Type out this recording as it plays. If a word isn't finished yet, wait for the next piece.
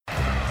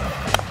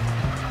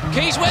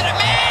Keys with it,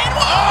 man!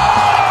 Whoa!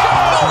 I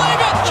can't believe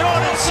it!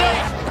 Jordan C.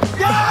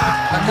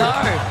 Yeah!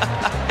 No.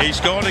 He's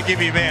gone to give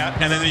him out,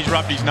 and then he's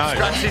rubbed his nose.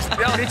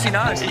 The old itchy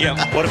nose. Yeah.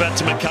 What about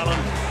to McCullum,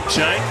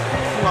 Shane?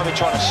 I might be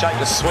trying to shake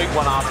the sweet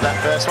one after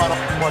that first one. I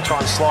might try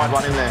and slide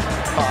one in there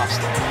fast.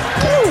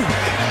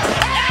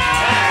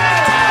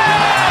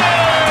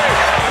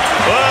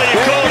 Well,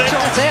 you called it.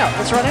 It's out.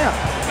 Let's run out.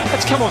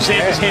 Let's come off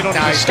Xander's head onto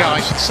the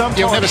stage.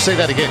 Sometimes You'll never see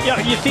that again. Yeah,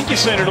 you think you've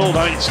seen it all,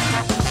 don't you?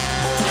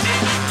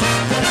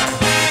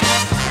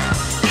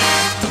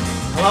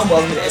 Hello and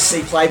welcome to the SC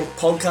Playbook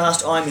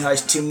Podcast. I'm your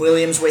host Tim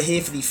Williams. We're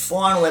here for the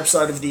final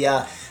episode of the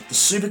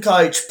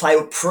Supercoach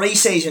Playbook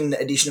pre-season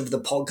edition of the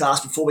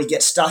podcast before we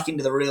get stuck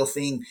into the real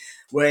thing.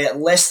 We're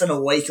less than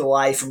a week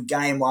away from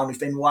game one. We've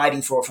been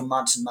waiting for it for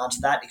months and months.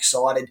 That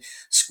excited.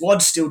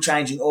 Squad's still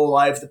changing all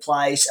over the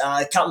place.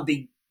 A couple of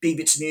big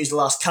bits of news the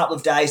last couple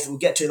of days that we'll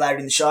get to later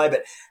in the show,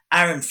 but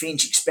Aaron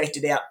Finch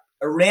expected out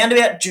around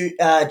about due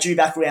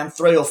back around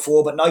 3 or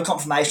 4, but no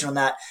confirmation on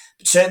that.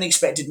 But certainly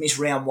expected miss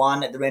round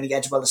 1 at the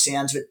Renegades by the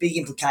sounds of it. Big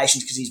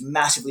implications because he's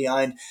massively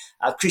owned.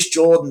 Chris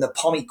Jordan, the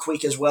Pommy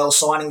Quick as well,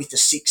 signing with the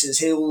Sixers.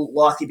 He'll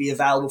likely be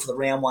available for the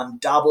round 1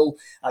 double.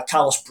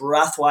 Carlos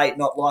Brathwaite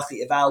not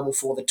likely available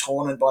for the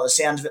tournament by the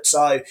sounds of it.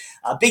 So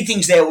big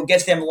things there. We'll get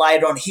to them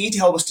later on. Here to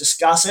help us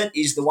discuss it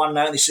is the one and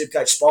only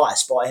Supercoach Spy.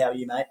 Spy, how are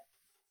you, mate?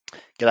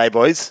 G'day,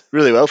 boys.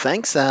 Really well,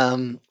 thanks.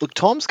 Look,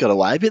 Tom's got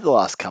away a bit the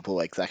last couple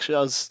of weeks, actually.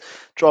 I was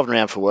driving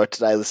around for work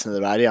today, listening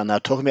to the radio, and they were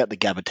talking about the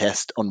Gabba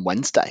test on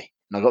Wednesday.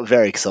 And I got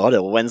very excited.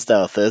 Well, Wednesday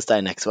or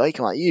Thursday next week.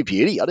 I'm like, you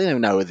beauty. I didn't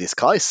even know we're this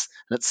close.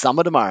 And it's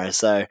summer tomorrow,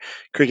 so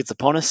cricket's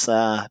upon us.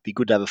 Be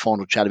good to have a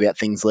final chat about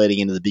things leading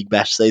into the Big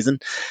Bash season.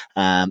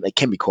 It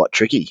can be quite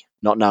tricky,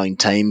 not knowing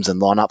teams and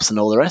lineups and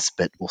all the rest,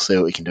 but we'll see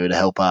what we can do to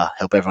help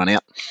everyone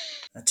out.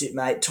 That's it,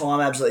 mate. Time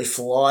absolutely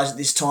flies at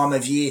this time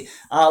of year.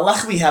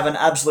 Luckily, we have an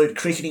absolute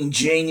cricketing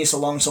genius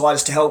alongside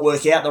us to help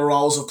work out the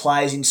roles of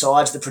players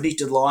inside the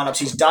predicted lineups.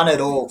 He's done it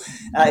all.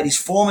 It is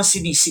former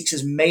Sydney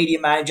Sixers media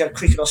manager,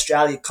 Cricket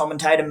Australia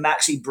commentator,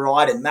 Maxie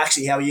Bryden.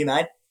 Maxie, how are you,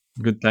 mate?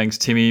 Good, thanks,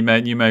 Timmy.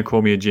 Mate, you may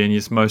call me a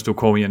genius. Most will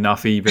call me a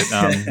nuffy, but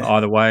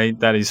either way,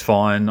 that is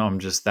fine. I'm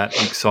just that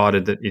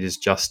excited that it is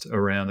just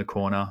around the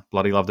corner.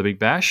 Bloody love the Big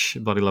Bash.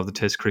 Bloody love the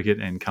Test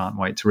cricket and can't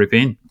wait to rip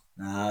in.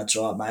 That's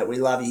right, mate. We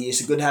love you here.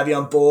 So good to have you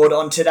on board.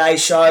 On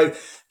today's show,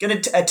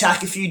 going to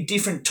attack a few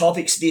different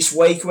topics this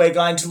week. We're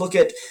going to look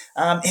at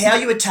how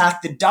you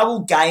attack the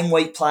double game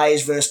week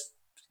players versus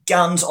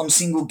guns on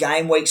single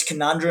game weeks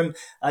conundrum.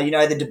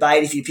 The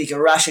debate if you pick a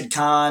Rashid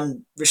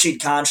Khan,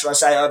 should I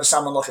say, over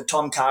someone like a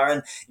Tom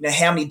Curran,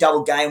 how many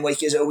double game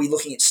weekers are we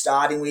looking at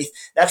starting with?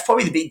 That's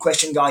probably the big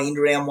question going into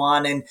round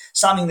 1 and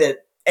something that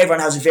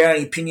everyone has a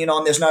varying opinion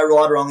on. There's no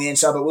right or wrong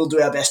answer, but we'll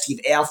do our best to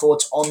give our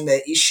thoughts on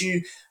the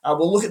issue.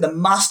 We'll look at the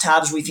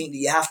must-haves we think that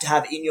you have to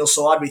have in your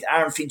side, with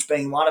Aaron Finch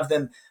being one of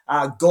them.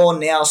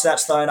 Gone now, so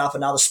that's thrown up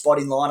another spot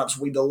in lineups,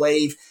 we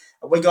believe.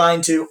 We're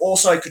going to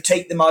also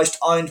critique the most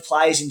owned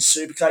players in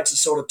Supercoach, the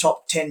sort of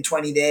top 10,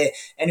 20 there.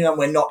 Anyone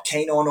we're not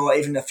keen on, or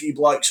even a few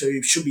blokes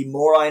who should be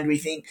more owned, we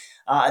think.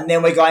 And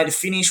then we're going to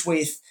finish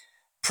with,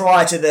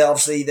 prior to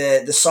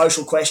the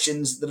social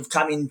questions that have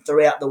come in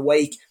throughout the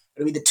week,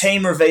 it'll be the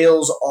team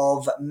reveals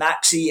of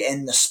Maxi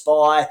and the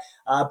Spy.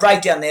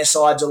 Break down their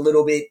sides a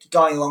little bit,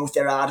 going along with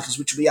their articles,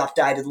 which will be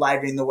updated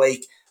later in the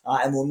week,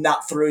 and we'll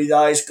nut through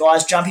those.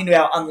 Guys, jump into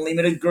our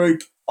Unlimited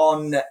group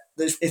on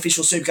the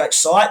official Supercoach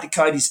site. The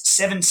code is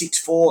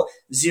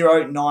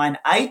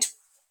 764098.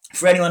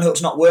 For anyone who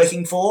it's not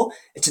working for,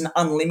 it's an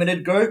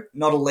unlimited group,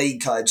 not a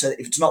league code. So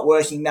if it's not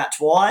working,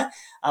 that's why.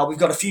 We've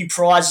got a few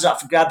prizes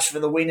up for grabs for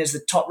the winners. The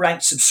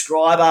top-ranked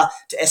subscriber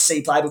to SC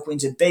Playbook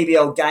wins a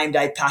BBL Game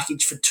Day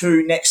package for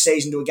 2 next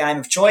season to a game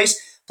of choice,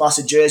 plus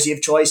a jersey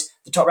of choice.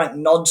 The top-ranked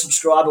Nod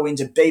subscriber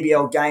wins a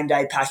BBL Game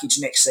Day package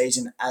next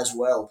season as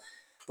well.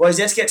 Boys,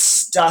 let's get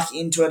stuck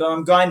into it.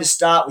 I'm going to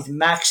start with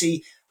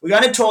Maxi. We're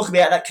going to talk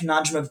about that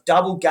conundrum of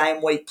double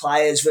game week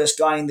players versus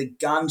going the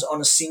guns on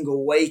a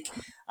single week.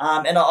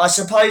 And I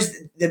suppose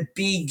the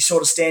big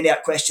sort of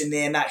standout question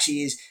there,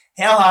 Maxi, is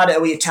how hard are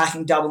we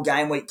attacking double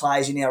game week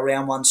players in our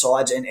round 1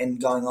 sides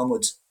and going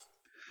onwards?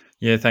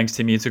 Yeah, thanks,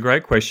 Timmy. It's a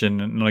great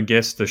question. And I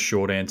guess the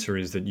short answer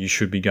is that you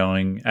should be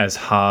going as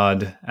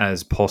hard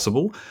as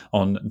possible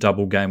on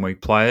double game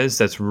week players.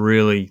 That's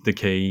really the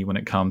key when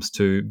it comes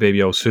to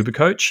BBL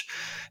Supercoach.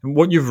 And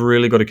what you've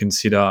really got to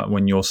consider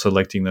when you're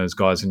selecting those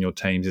guys in your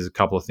teams is a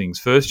couple of things.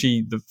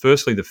 Firstly,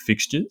 the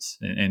fixtures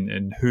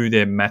and who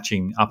they're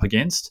matching up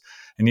against.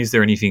 And is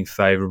there anything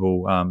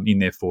favourable in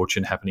their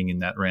fortune happening in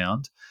that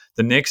round?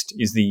 The next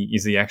is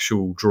the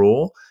actual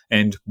draw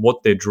and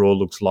what their draw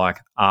looks like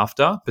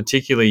after,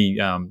 particularly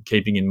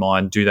keeping in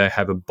mind, do they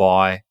have a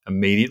bye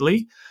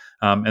immediately?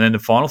 And then the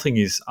final thing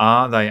is,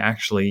 are they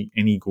actually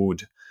any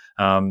good?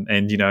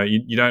 And,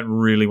 you don't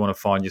really want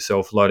to find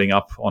yourself loading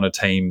up on a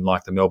team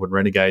like the Melbourne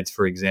Renegades,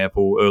 for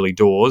example, early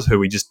doors, who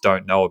we just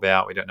don't know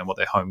about. We don't know what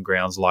their home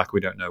ground's like. We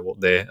don't know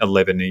what their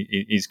 11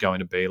 is going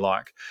to be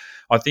like.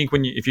 I think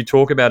if you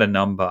talk about a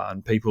number,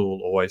 and people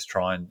will always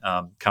try and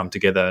come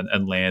together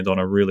and land on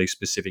a really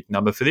specific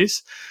number for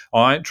this,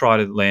 I try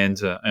to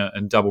land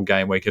a double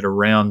game week at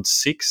around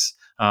 6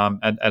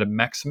 at a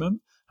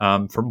maximum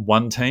from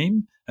one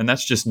team. And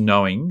that's just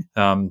knowing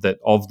that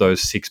of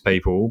those 6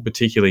 people,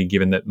 particularly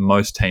given that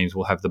most teams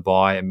will have the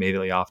bye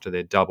immediately after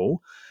their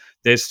double,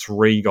 there's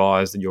 3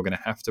 guys that you're going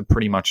to have to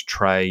pretty much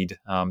trade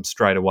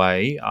straight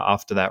away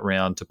after that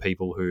round to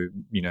people who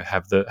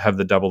have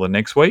the double the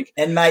next week.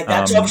 And mate,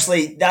 that's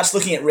that's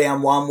looking at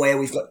round 1 where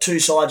we've got 2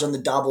 sides on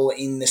the double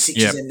in the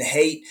Sixers and the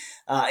Heat.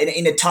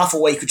 In a tougher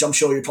week, which I'm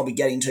sure you'll probably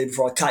get into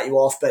before I cut you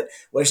off, but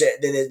whereas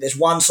there's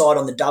one side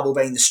on the double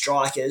being the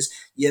Strikers,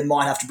 you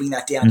might have to bring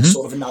that down to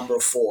sort of a number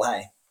of 4,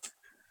 hey?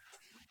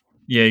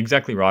 Yeah,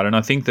 exactly right. And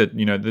I think that,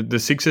 the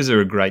Sixers are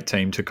a great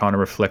team to kind of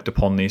reflect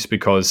upon this,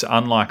 because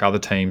unlike other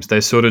teams,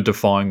 they're sort of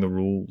defying the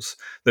rules.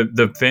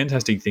 The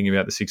fantastic thing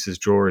about the Sixers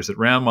draw is that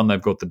round 1,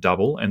 they've got the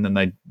double, and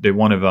then they're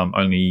one of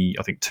only,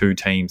 I think, 2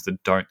 teams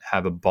that don't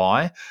have a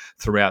bye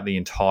throughout the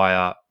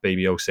entire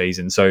BBL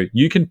season. So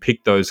you can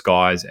pick those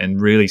guys and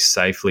really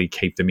safely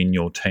keep them in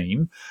your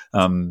team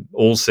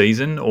all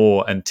season,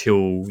 or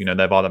until,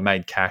 they've either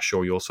made cash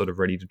or you're sort of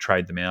ready to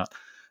trade them out.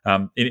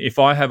 If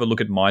I have a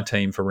look at my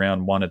team for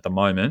round 1 at the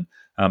moment,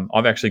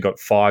 I've actually got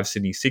 5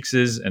 Sydney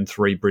Sixers and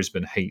 3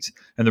 Brisbane Heat.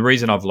 And the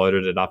reason I've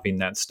loaded it up in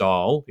that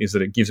style is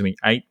that it gives me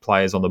 8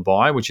 players on the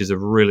bye, which is a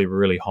really,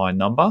 really high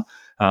number.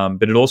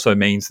 But it also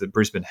means that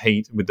Brisbane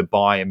Heat, with the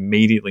bye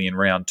immediately in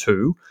round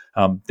 2,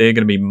 they're going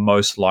to be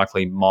most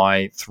likely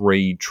my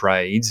 3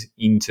 trades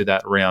into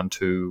that round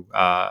 2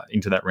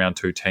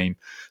 team.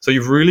 So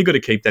you've really got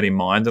to keep that in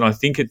mind. And I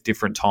think at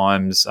different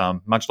times,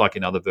 much like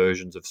in other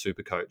versions of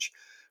Supercoach,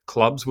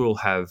 clubs will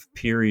have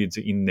periods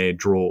in their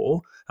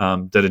draw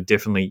that are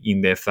definitely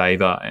in their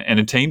favour. And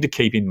a team to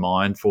keep in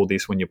mind for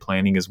this when you're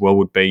planning as well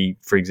would be,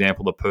 for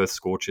example, the Perth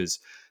Scorchers.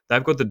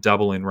 They've got the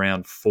double in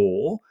round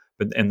 4,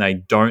 and they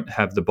don't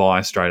have the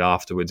bye straight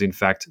afterwards. In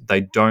fact,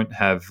 they don't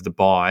have the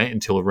bye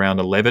until around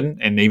 11,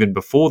 and even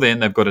before then,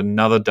 they've got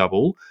another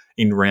double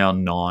in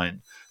round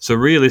 9. So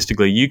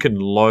realistically, you can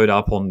load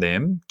up on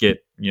them,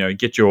 get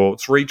your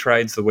 3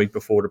 trades the week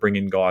before to bring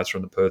in guys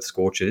from the Perth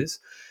Scorchers.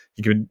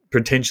 You could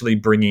potentially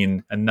bring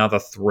in another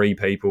 3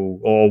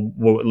 people,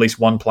 or at least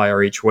 1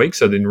 player each week.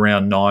 So then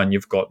round 9,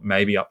 you've got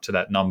maybe up to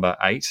that number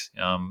 8,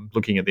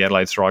 looking at the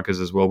Adelaide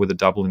Strikers as well with a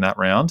double in that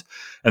round.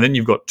 And then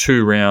you've got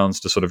 2 rounds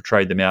to sort of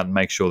trade them out and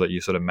make sure that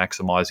you're sort of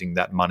maximising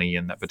that money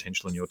and that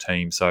potential in your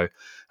team. So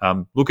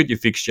look at your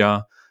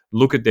fixture,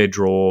 look at their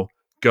draw,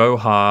 go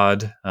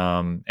hard,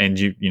 and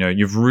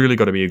you've really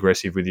got to be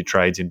aggressive with your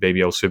trades in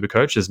BBL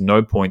Supercoach. There's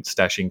no point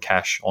stashing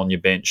cash on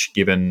your bench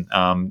given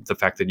the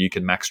fact that you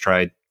can max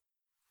trade.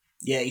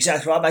 Yeah,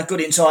 exactly right, mate. Good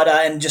insider.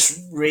 And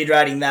just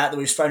reiterating that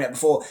we've spoken about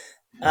before,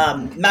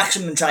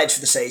 maximum trades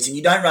for the season.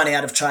 You don't run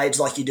out of trades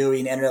like you do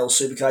in NRL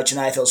Supercoach and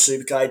AFL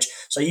Supercoach.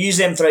 So use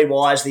them 3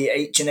 wisely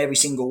each and every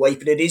single week,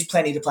 but it is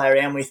plenty to play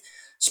around with.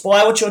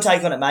 Spy, what's your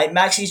take on it, mate?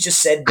 Maxie's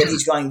just said that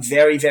he's going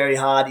very, very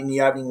hard in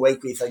the opening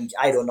week with 8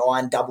 or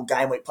 9 double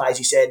game week plays.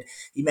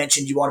 He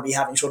mentioned you want to be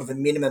having sort of a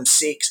minimum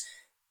 6.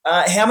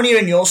 How many are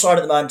in your side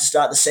at the moment to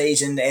start the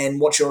season,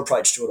 and what's your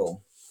approach to it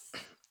all?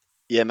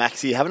 Yeah,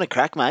 Maxie, you're having a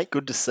crack, mate.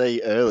 Good to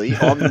see early.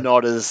 I'm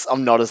not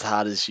as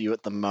hard as you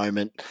at the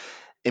moment.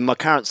 In my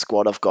current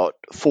squad, I've got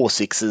 4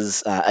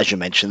 Sixers. As you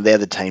mentioned, they're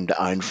the team to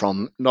own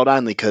from, not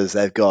only because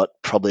they've got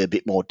probably a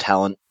bit more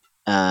talent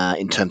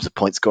in terms of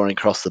point scoring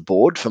across the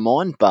board for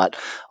mine, but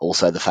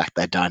also the fact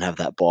they don't have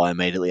that bye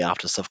immediately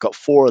after. So I've got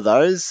 4 of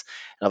those,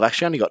 and I've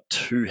actually only got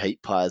 2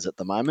 Heat players at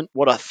the moment.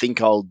 What I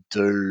think I'll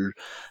do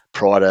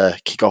prior to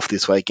kick off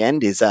this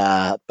weekend is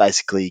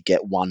basically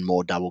get 1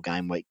 more double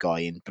game week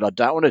guy in, but I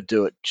don't want to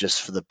do it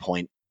just for the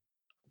point,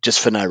 just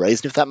for no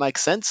reason, if that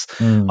makes sense.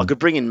 I could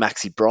bring in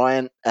Maxi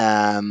Bryant.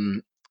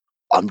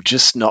 I'm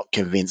just not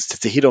convinced.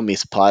 It's a hit or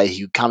miss play.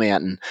 He could come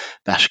out and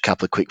bash a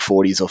couple of quick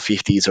 40s or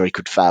 50s, or he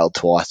could fail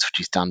twice, which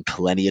he's done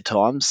plenty of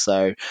times.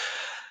 So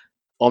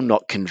I'm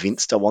not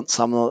convinced I want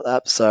something like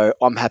that. So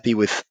I'm happy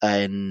with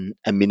a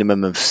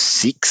minimum of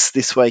 6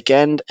 this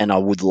weekend, and I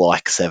would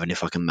like 7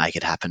 if I can make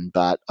it happen.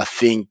 But I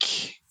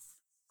think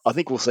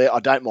we'll see.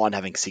 I don't mind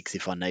having 6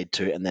 if I need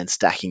to, and then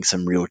stacking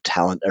some real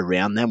talent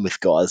around them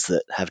with guys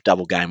that have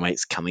double game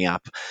weeks coming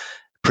up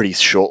pretty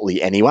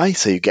shortly anyway,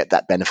 so you get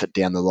that benefit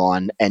down the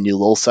line, and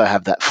you'll also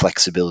have that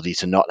flexibility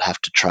to not have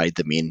to trade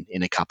them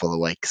in a couple of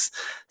weeks.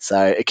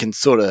 So it can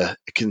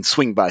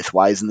swing both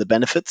ways in the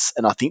benefits,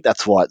 and I think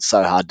that's why it's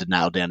so hard to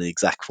nail down the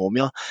exact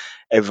formula.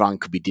 Everyone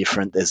could be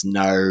different. There's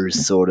no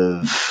set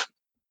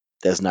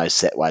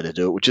way to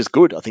do it, which is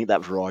good. I think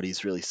that variety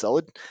is really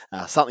solid.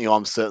 Something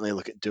I'm certainly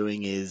looking at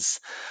doing is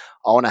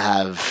I want to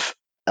have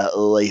at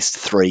least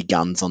 3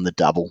 guns on the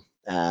double.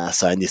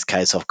 So in this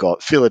case, I've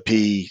got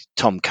Philippi,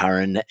 Tom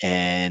Curran,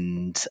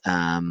 and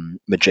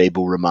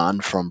Majibul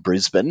Rahman from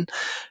Brisbane,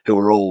 who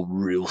are all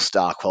real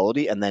star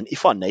quality. And then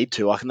if I need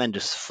to, I can then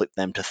just flip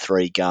them to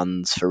 3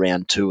 guns for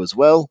round 2 as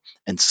well,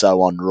 and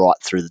so on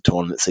right through the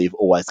tournament. So you've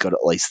always got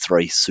at least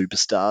 3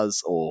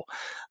 superstars or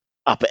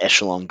upper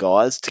echelon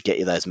guys to get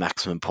you those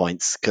maximum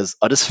points. Because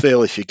I just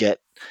feel if you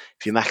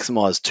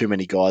maximise too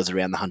many guys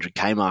around the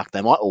 100k mark,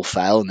 they might all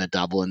fail in their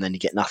double and then you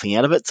get nothing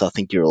out of it. So I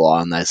think you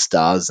rely on those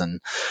stars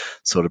and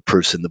sort of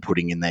proofs in the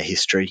pudding in their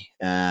history.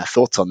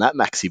 Thoughts on that,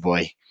 Maxi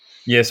boy?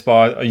 Yes,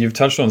 but you've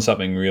touched on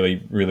something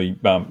really, really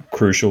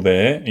crucial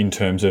there in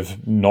terms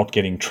of not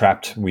getting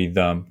trapped with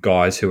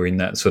guys who are in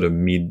that sort of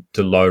mid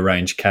to low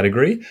range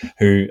category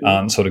who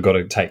aren't sort of got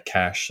to take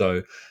cash.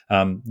 So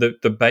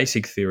the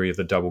basic theory of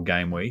the double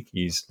game week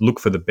is look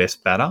for the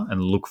best batter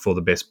and look for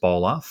the best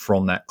bowler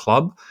from that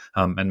club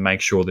and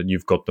make sure that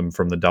you've got them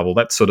from the double.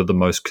 That's sort of the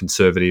most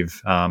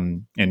conservative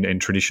and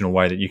traditional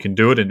way that you can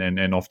do it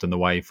and often the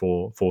way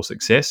for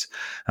success.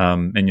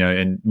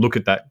 And look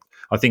at that.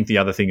 I think the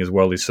other thing as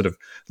well is sort of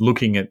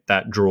looking at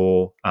that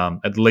draw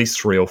at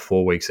least 3 or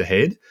 4 weeks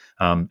ahead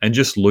and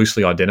just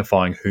loosely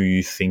identifying who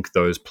you think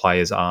those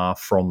players are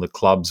from the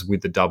clubs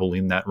with the double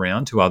in that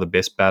round, who are the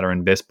best batter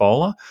and best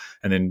bowler,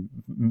 and then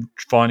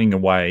finding a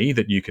way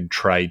that you can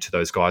trade to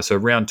those guys. So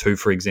round 2,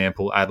 for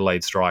example,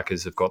 Adelaide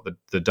Strikers have got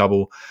the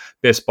double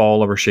best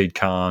bowler, Rashid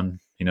Khan,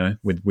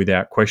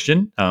 without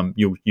question.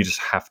 You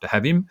just have to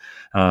have him.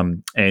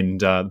 And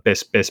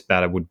best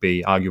batter would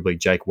be arguably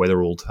Jake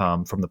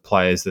Weatherald from the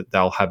players that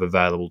they'll have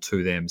available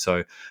to them.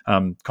 So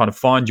kind of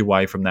find your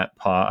way from that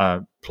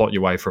plot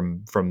your way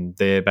from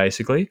there,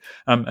 basically.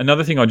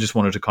 Another thing I just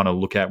wanted to kind of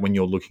look at when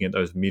you're looking at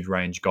those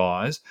mid-range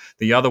guys,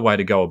 the other way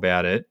to go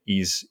about it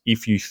is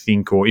if you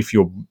think or if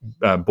you're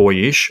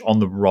boyish on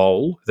the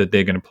role that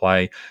they're going to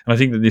play. And I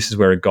think that this is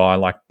where a guy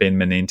like Ben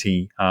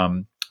Menenti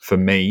for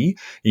me,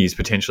 is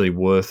potentially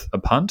worth a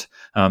punt.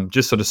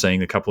 Just sort of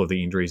seeing a couple of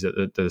the injuries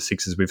at the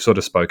Sixers, we've sort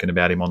of spoken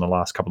about him on the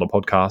last couple of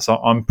podcasts.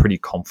 I'm pretty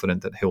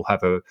confident that he'll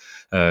have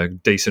a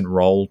decent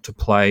role to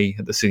play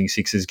at the Sydney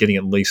Sixers, getting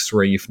at least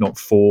 3, if not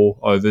 4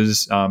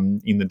 overs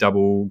in the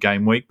double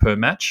game week per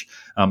match,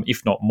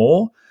 if not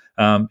more.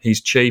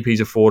 He's cheap, he's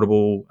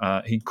affordable,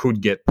 he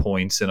could get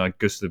points, and I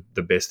guess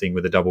the best thing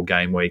with a double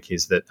game week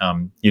is that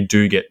you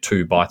do get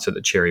 2 bites at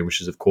the cherry,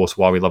 which is, of course,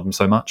 why we love him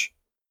so much.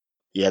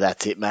 Yeah,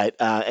 that's it, mate.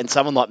 And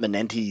someone like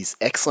Menenti's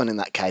excellent in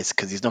that case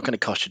because he's not going to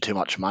cost you too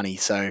much money.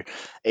 So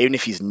even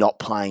if he's not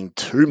playing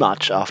too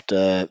much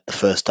after the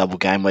first double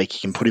game week, you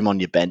can put him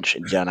on your bench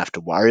and you don't have to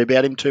worry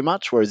about him too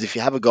much. Whereas if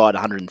you have a guy at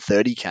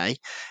 130k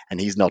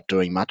and he's not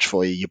doing much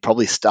for you, you're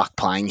probably stuck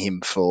playing him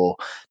for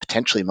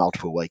potentially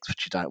multiple weeks,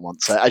 which you don't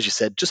want. So as you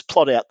said, just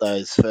plot out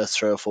those first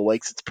 3 or 4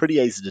 weeks. It's pretty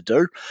easy to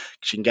do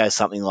because you can go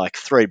something like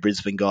 3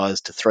 Brisbane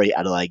guys to 3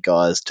 Adelaide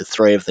guys to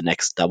 3 of the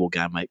next double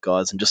game week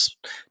guys and just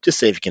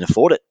see if you can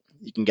afford it.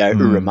 You can go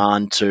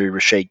Rahman to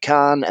Rashid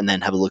Khan and then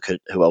have a look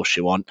at who else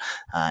you want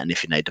and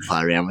if you need to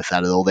play around with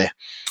that at all there.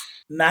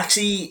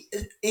 Maxi,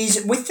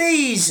 is with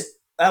these,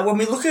 when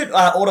we look at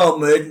auto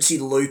emergency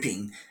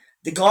looping,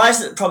 the guys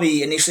that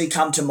probably initially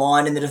come to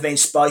mind and that have been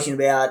spoken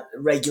about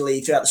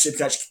regularly throughout the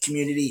Supercoach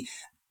community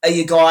are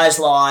you guys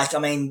like, I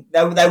mean,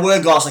 they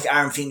were guys like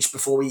Aaron Finch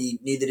before we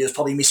knew that he was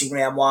probably missing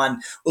round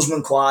 1,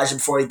 Usman Khawaja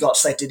before he got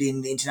selected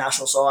in the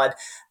international side.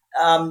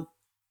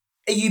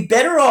 Are you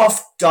better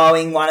off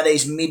going one of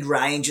these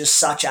mid-rangers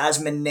such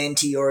as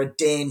Menenti or a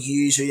Dan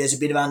Hughes, who there's a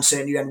bit of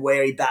uncertainty around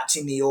where he bats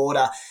in the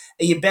order?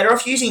 Are you better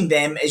off using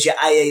them as your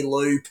AE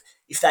loop?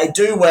 If they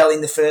do well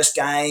in the first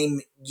game,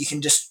 you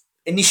can just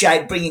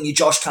initiate, bring in your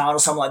Josh Khan or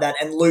something like that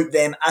and loop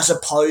them as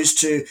opposed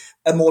to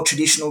a more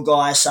traditional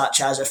guy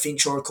such as a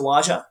Finch or a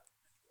Khawaja?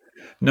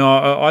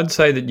 No, I'd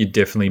say that you're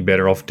definitely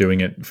better off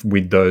doing it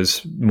with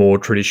those more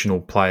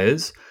traditional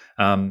players.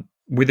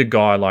 With a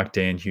guy like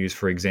Dan Hughes,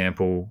 for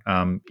example,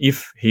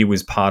 if he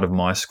was part of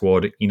my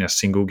squad in a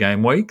single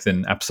game week,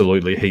 then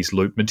absolutely he's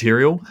loop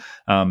material.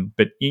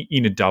 But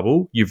in a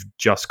double, you've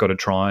just got to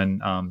try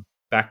and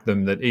back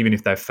them that even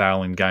if they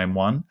fail in game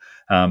 1,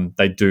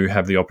 they do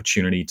have the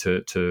opportunity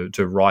to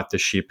right the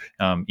ship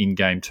in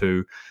game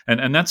 2.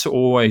 And that's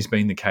always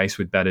been the case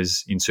with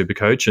batters in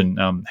Supercoach,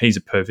 and he's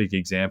a perfect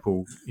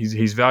example.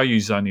 His value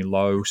is only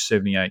low,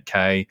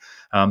 78k.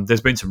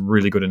 There's been some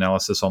really good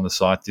analysis on the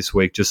site this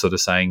week just sort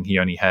of saying he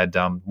only had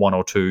 1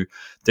 or 2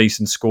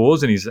 decent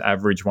scores, and his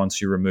average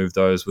once you remove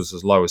those was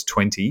as low as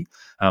 20,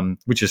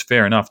 which is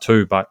fair enough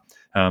too, but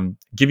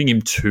giving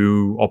him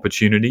 2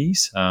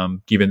 opportunities,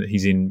 given that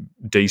he's in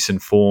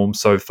decent form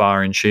so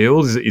far in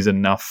Shields, is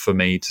enough for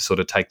me to sort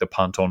of take the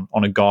punt on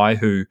a guy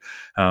who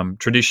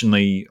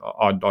traditionally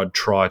I'd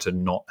try to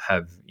not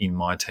have in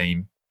my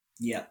team.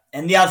 Yeah,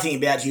 and the other thing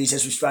about Hughes,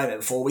 as we've spoken about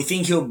before, we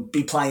think he'll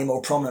be playing a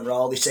more prominent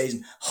role this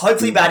season,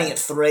 hopefully batting at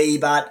 3,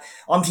 but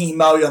I'm thinking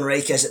Moe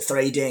Enriquez at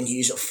 3, Dan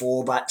Hughes at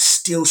 4, but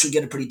still should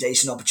get a pretty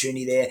decent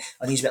opportunity there.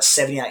 I think he's about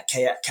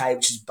 78k,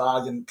 which is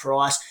bargain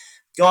price.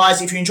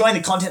 Guys, if you're enjoying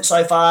the content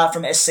so far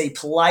from SC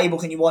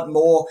Playbook and you want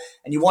more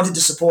and you wanted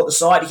to support the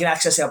site, you can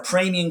access our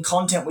premium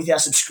content with our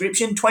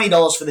subscription,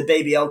 $20 for the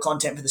BBL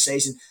content for the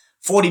season,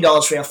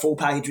 $40 for our full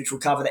package, which will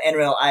cover the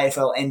NRL,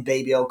 AFL and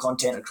BBL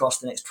content across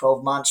the next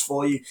 12 months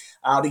for you.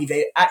 To give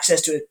you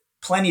access to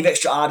plenty of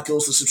extra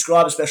articles, the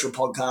subscriber special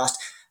podcast,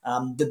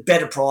 the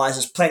better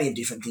prizes, plenty of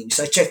different things.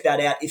 So check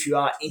that out if you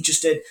are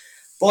interested.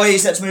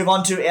 Boys, let's move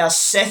on to our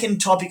second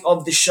topic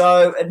of the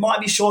show. It might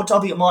be a short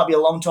topic, it might be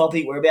a long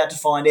topic. We're about to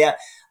find out.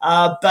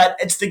 But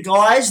it's the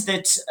guys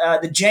that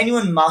the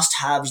genuine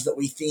must-haves that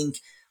we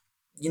think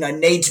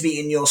need to be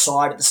in your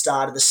side at the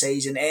start of the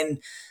season. And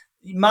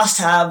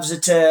must-haves,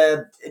 it's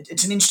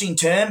an interesting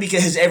term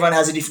because everyone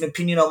has a different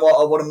opinion on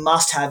what a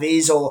must-have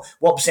is or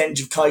what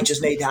percentage of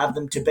coaches need to have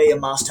them to be a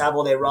must-have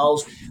or their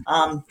roles.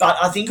 But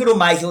I think it'll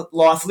make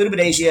life a little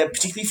bit easier,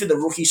 particularly for the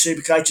rookie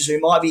super coaches who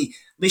might be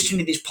listening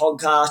to this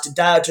podcast a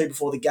day or two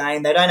before the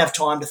game. They don't have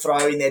time to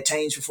throw in their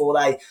teams before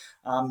they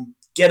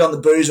get on the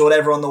booze or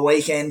whatever on the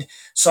weekend.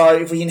 So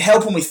if we can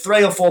help them with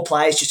 3 or 4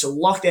 players just to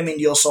lock them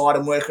into your side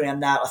and work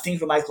around that, I think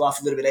it'll make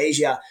life a little bit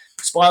easier.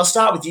 Spy, I'll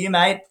start with you,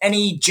 mate.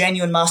 Any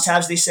genuine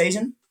must-haves this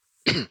season?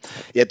 Yeah,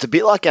 it's a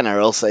bit like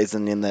NRL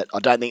season in that I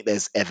don't think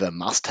there's ever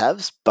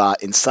must-haves,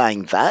 but in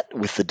saying that,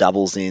 with the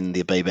doubles in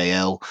the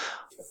BBL,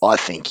 I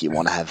think you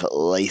want to have at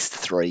least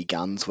 3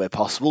 guns where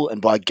possible.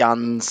 And by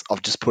guns,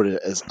 I've just put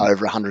it as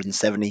over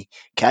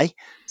 170k.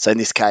 So in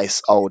this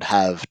case, I would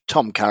have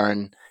Tom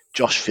Curran,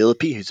 Josh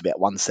Philippe, who's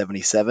about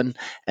 177,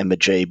 and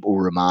Mujeeb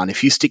Ur Rahman.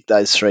 If you stick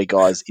those 3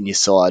 guys in your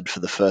side for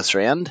the first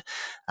round,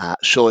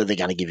 surely they're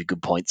going to give you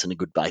good points and a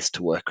good base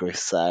to work with.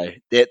 So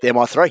they're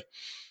my 3.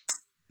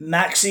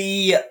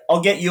 Maxi,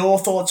 I'll get your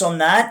thoughts on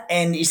that.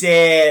 And do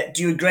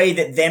you agree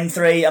that them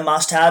 3 are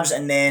must-haves,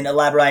 and then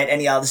elaborate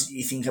any others that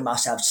you think are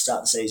must-haves to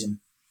start the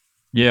season?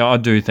 Yeah, I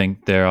do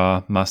think there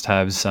are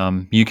must-haves.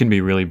 You can be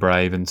really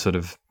brave and sort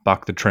of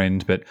buck the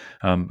trend, but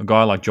a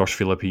guy like Josh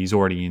Philippe is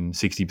already in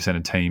 60%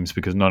 of teams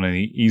because not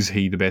only is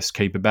he the best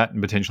keeper bat and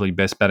potentially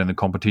best bat in the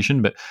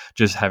competition, but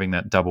just having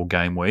that double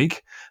game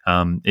week,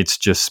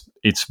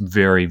 it's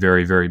very,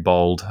 very, very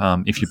bold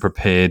if you're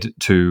prepared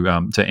to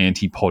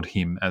anti-pod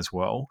him as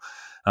well.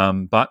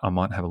 But I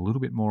might have a little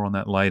bit more on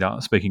that later,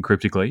 speaking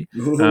cryptically.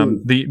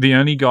 The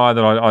only guy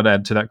that I'd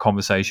add to that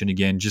conversation,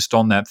 again, just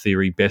on that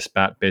theory, best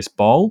bat, best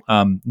bowl,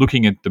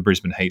 looking at the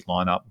Brisbane Heat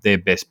lineup, their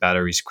best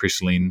batter is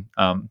Chris Lynn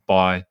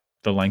by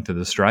the length of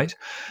the straight.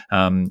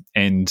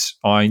 And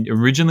I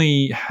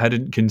originally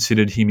hadn't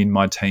considered him in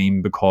my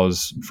team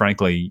because,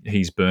 frankly,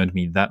 he's burned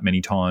me that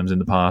many times in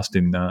the past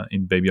in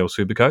BBL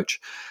Supercoach.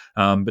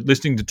 But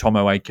listening to Tom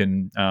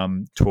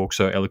O'Aiken talk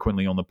so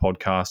eloquently on the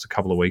podcast a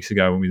couple of weeks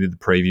ago when we did the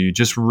preview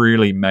just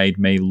really made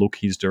me look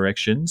his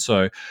direction.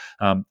 So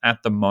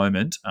at the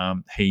moment,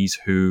 he's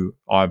who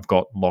I've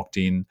got locked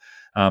in.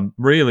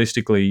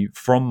 Realistically,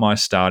 from my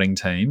starting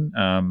team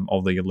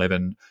of the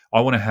 11,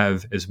 I want to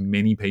have as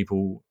many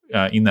people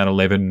in that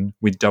 11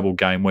 with double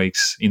game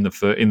weeks in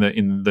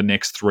the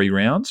next 3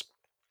 rounds.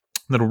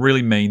 That'll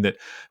really mean that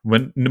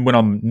when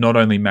I'm not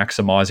only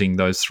maximising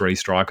those 3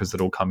 strikers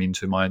that'll come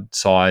into my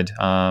side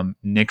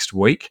next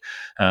week,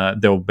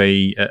 there'll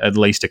be at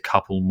least a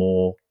couple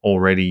more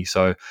already.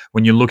 So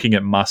when you're looking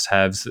at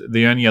must-haves,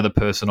 the only other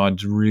person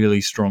I'd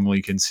really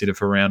strongly consider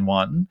for round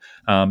 1,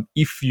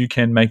 if you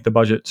can make the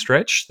budget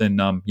stretch, then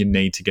you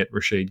need to get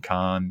Rashid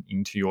Khan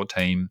into your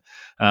team.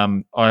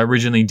 I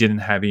originally didn't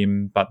have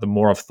him, but the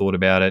more I've thought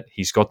about it,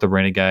 he's got the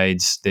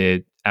Renegades. They're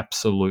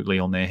absolutely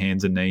on their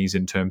hands and knees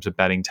in terms of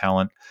batting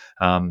talent.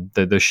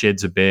 The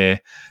sheds are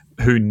bare.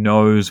 Who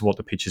knows what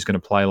the pitch is going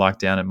to play like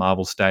down at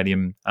Marvel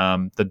Stadium?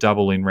 The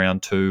double in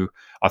round 2,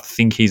 I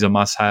think he's a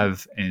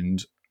must-have,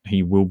 and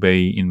he will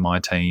be in my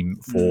team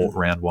for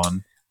round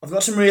 1. I've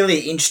got some really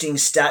interesting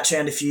stats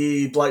around a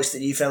few blokes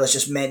that you fellas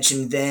just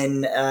mentioned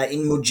then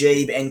in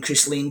Mujeeb and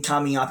Chris Lynn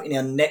coming up in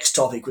our next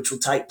topic, which will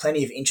take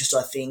plenty of interest,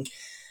 I think.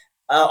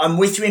 I'm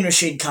with you in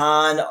Rashid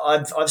Khan.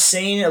 I've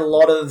seen a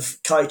lot of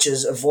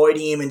coaches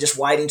avoiding him and just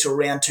waiting till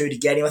round 2 to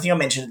get him. I think I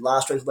mentioned it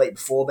last week, the week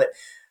before, but,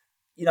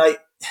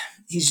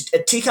 he's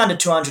a tick under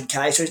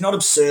 200k, so he's not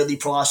absurdly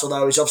priced,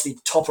 although he's obviously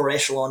topper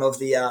echelon of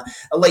the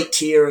elite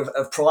tier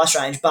of price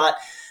range. But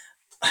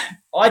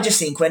I just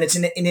think when it's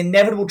an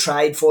inevitable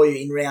trade for you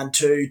in round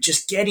 2,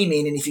 just get him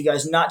in, and if he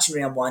goes nuts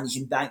in round 1,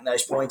 you can bank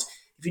those points.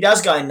 If he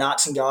does go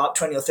nuts and go up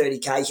 20 or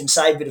 30k, you can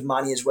save a bit of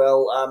money as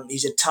well.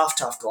 He's a tough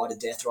guy to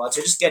death, right?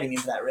 So just get him in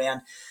for that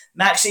round.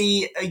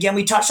 Maxi, again,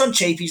 we touched on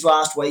cheapies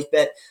last week,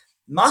 but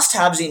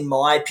must-haves, in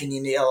my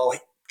opinion,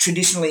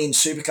 traditionally in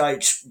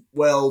Supercoach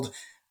world,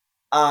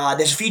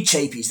 there's a few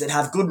cheapies that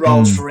have good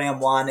roles for round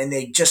 1, and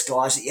they're just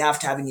guys that you have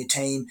to have in your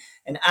team.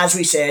 And as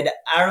we said,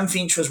 Aaron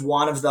Finch was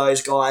one of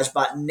those guys,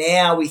 but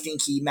now we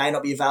think he may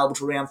not be available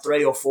till round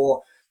 3 or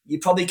 4. You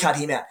probably cut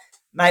him out.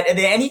 Mate, are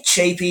there any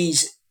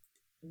cheapies?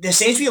 There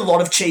seems to be a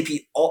lot of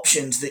cheapie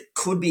options that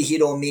could be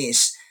hit or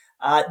miss.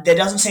 There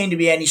doesn't seem to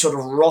be any sort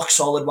of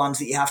rock-solid ones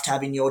that you have to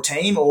have in your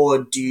team,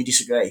 or do you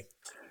disagree?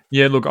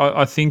 Yeah, look,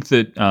 I think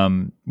that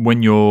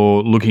when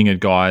you're looking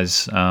at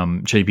guys,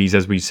 cheapies,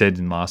 as we said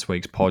in last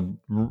week's pod,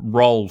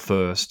 roll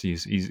first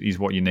is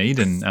what you need.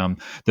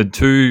 And the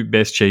two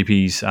best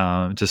cheapies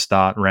to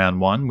start round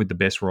one with the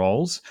best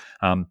rolls,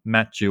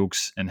 Matt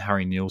Gilkes and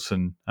Harry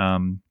Nielsen,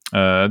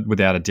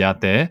 without a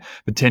doubt there.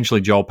 Potentially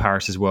Joel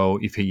Parris as well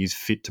if he is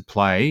fit to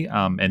play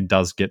and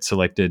does get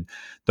selected.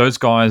 Those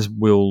guys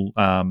will...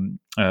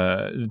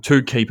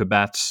 two keeper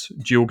bats.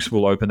 Gilkes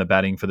will open the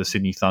batting for the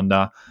Sydney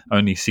Thunder,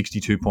 only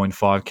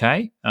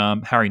 62.5k.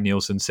 Harry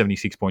Nielsen,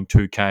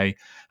 76.2k.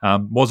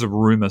 Was a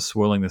rumour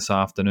swirling this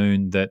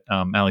afternoon that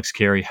Alex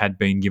Carey had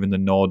been given the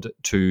nod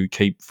to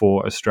keep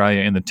for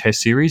Australia in the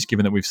Test series,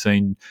 given that we've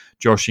seen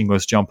Josh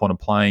Inglis jump on a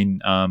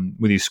plane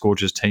with his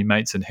Scorchers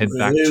teammates and head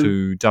back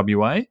to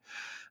WA.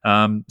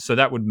 So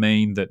that would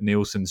mean that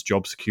Nielsen's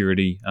job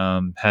security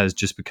has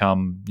just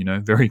become,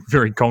 very,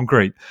 very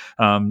concrete.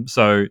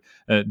 So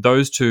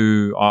those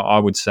two, I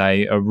would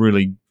say, are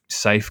really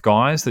safe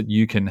guys that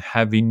you can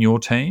have in your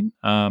team.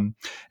 And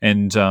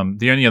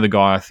the only other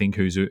guy I think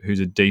who's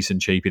a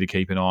decent cheapie to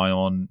keep an eye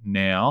on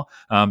now,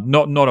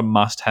 not a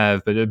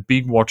must-have, but a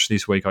big watch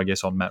this week, I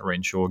guess, on Matt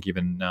Renshaw,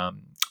 given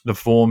the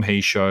form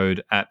he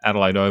showed at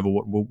Adelaide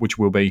Oval, which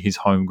will be his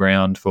home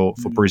ground for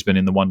Brisbane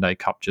in the One Day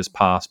Cup just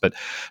past. But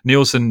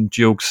Nielsen,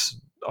 Gilkes,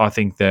 I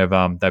think they've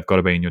got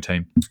to be in your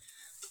team.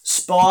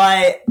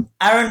 Spy,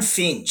 Aaron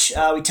Finch,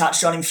 we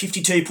touched on him,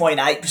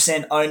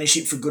 52.8%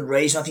 ownership for good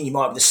reason. I think he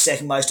might be the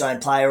second most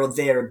owned player or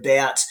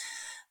thereabouts.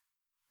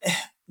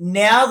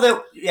 Now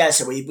that,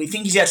 so we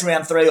think he's out to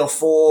round 3 or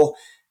 4,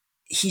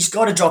 he's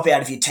got to drop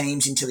out of your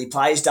teams until he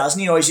plays, doesn't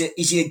he? Or is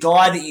he a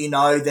guy that you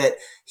know that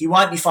he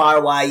won't be far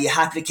away, you're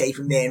happy to keep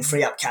him there and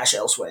free up cash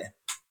elsewhere?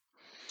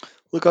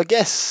 Look, I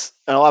guess,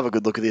 and I'll have a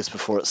good look at this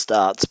before it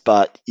starts,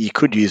 but you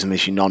could use him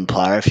as your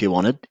non-player if you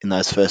wanted in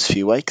those first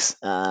few weeks,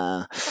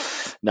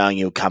 knowing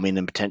he'll come in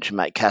and potentially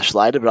make cash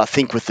later. But I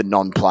think with the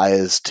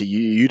non-players, to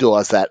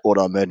utilise that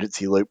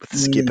auto-emergency loop with the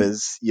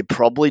skippers, you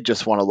probably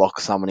just want to lock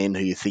someone in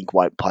who you think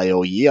won't play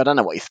all year. I don't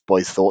know what your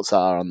boys' thoughts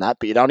are on that,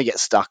 but you don't want to get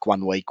stuck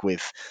one week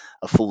with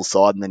a full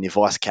side and then your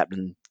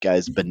vice-captain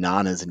goes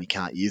bananas and you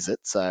can't use it.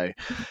 So,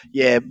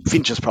 yeah,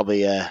 Finch is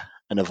probably an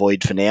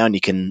avoid for now, and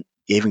you can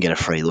even get a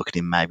free look at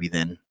him maybe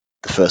then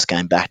the first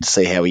game back to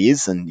see how he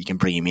is, and you can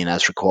bring him in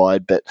as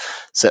required, but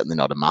certainly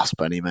not a must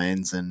by any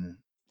means. And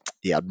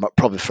yeah, I'd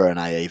probably prefer an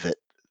AE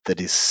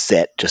that is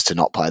set just to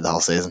not play the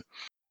whole season.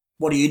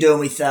 What are you doing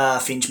with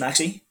Finch,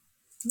 Maxi?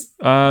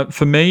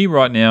 For me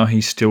right now,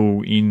 he's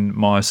still in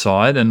my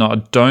side, and I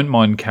don't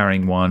mind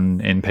carrying one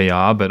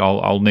NPR, but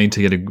I'll need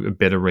to get a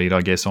better read,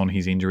 I guess, on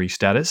his injury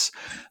status.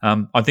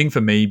 I think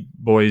for me,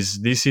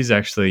 boys, this is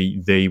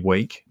actually the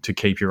week to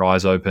keep your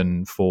eyes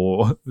open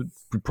for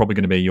probably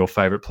going to be your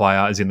favourite player,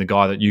 as in the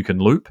guy that you can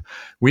loop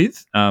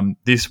with.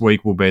 This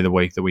week will be the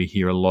week that we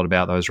hear a lot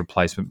about those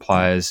replacement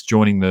players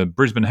joining the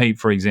Brisbane Heat,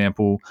 for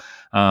example,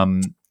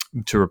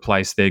 to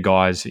replace their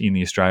guys in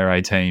the Australia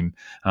A team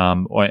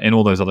and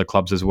all those other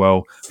clubs as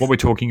well. What we're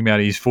talking about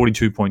is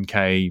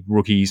 42.k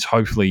rookies,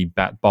 hopefully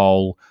bat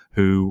bowl,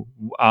 who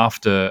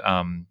after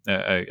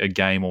a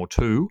game or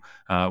two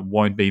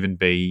won't even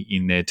be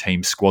in their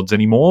team squads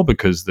anymore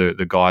because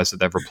the guys that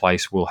they've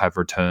replaced will have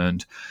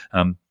returned.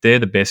 They're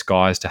the best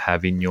guys to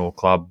have in your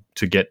club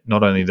to get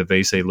not only the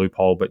VC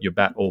loophole but your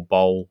bat or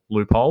bowl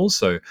loopholes.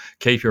 So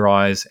keep your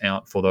eyes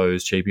out for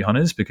those cheapie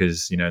hunters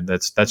because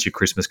that's your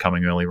Christmas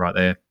coming early right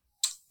there.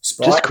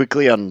 Spike? Just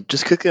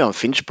quickly on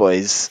Finch,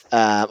 boys.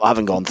 I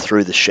haven't gone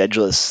through the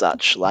schedule as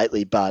such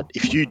lately, but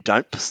if you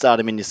don't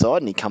start him in your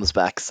side and he comes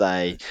back,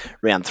 say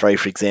round 3,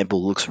 for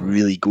example, looks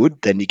really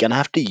good, then you're going to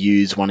have to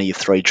use one of your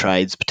 3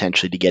 trades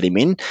potentially to get him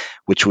in,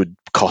 which would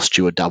cost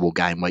you a double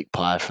game week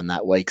player from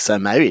that week. So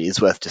maybe it is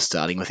worth just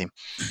starting with him.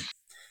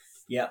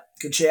 Yeah,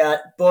 good shout.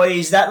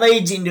 Boys, that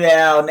leads into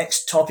our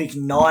next topic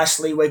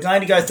nicely. We're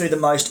going to go through the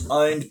most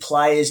owned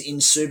players in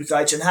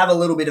Supercoach and have a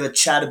little bit of a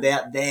chat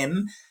about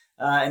them.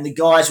 And the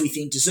guys we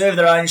think deserve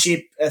their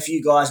ownership, a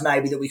few guys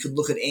maybe that we could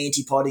look at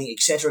anti-podding,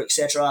 etc.,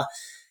 etc.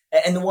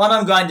 And the one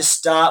I'm going to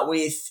start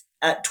with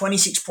at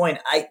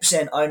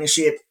 26.8%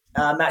 ownership,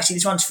 Maxie,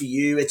 this one's for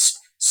you. It's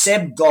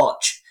Seb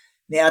Gotch.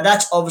 Now,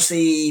 that's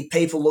obviously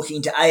people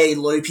looking to AE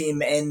loop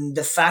him, and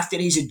the fact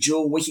that he's a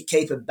dual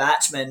wicketkeeper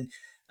batsman,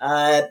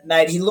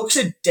 mate, he looks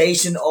a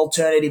decent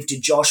alternative to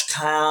Josh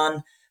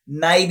Kahn.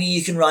 Maybe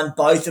you can run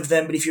both of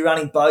them, but if you're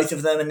running both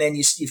of them and then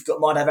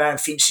might have Aaron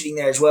Finch sitting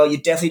there as well, you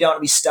definitely don't want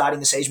to be starting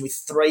the season with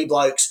 3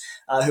 blokes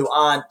who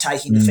aren't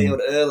taking the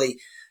field early.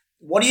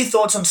 What are your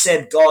thoughts on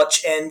Seb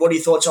Gotch, and what are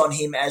your thoughts on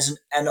him as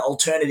an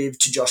alternative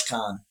to Josh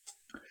Kahn?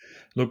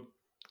 Look,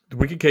 the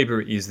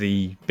wicketkeeper is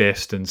the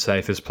best and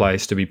safest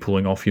place to be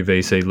pulling off your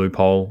VC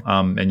loophole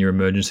and your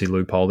emergency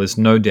loophole. There's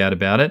no doubt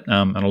about it,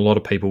 and a lot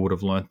of people would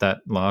have learnt that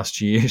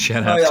last year.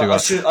 Shout out to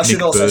I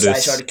should also Burtis. say,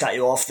 sorry to cut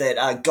you off,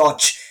 that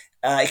Gotch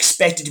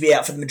expected to be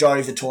out for the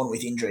majority of the tournament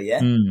with injury, yeah?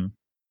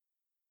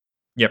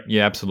 Yep,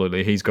 yeah,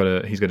 absolutely. He's got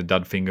a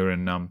dud finger,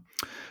 and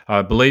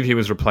I believe he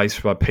was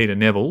replaced by Peter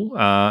Neville,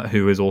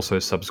 who has also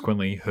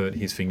subsequently hurt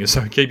his finger.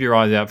 So keep your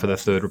eyes out for the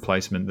third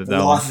replacement that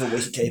they'll Life of a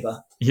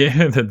wicketkeeper.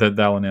 Yeah, that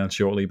they'll announce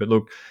shortly. But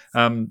look,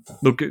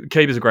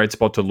 keeper's a great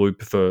spot to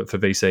loop for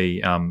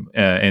VC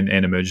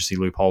and emergency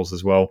loopholes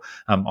as well.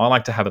 I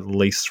like to have at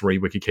least 3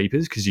 wicket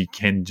keepers because you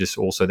can just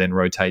also then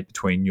rotate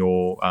between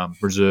your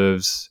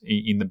reserves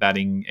in the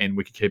batting and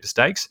wicket keeper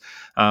stakes.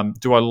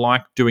 Do I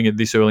like doing it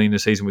this early in the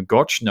season with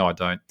Gotch? No, I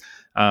don't.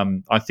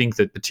 I think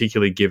that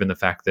particularly given the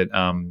fact that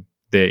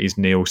there is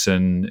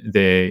Nielsen,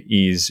 there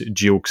is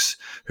Gilks,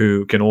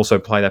 who can also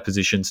play that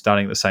position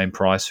starting at the same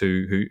price,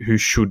 who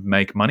should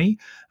make money.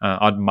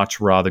 I'd much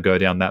rather go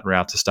down that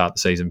route to start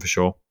the season for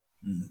sure.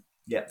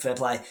 Yeah, fair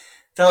play.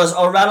 Fellas,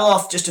 I'll rattle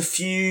off just a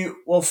few.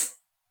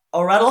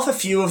 I'll rattle off a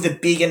few of the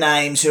bigger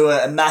names who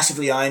are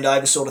massively owned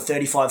over sort of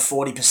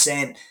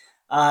 35-40%.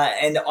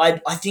 And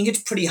I think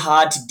it's pretty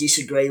hard to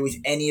disagree with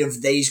any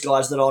of these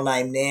guys that I'll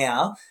name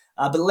now.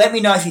 But let me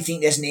know if you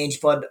think there's an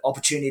antipod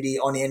opportunity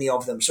on any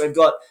of them. So we've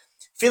got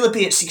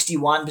Philippi at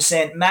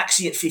 61%,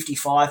 Maxi at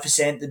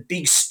 55%, the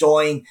big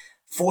Stoin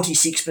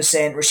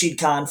 46%, Rashid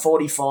Khan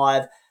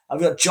 45%. I've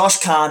got Josh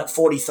Khan at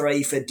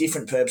 43% for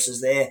different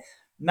purposes there.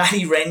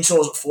 Matty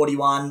Renshaw's at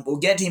 41%. We'll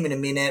get to him in a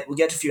minute. We'll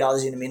get to a few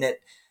others in a minute.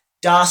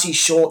 Darcy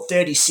Short,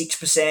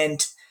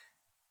 36%.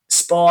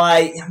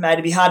 Spy, mate,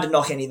 it'd be hard to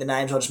knock any of the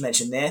names I just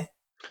mentioned there.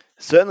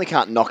 Certainly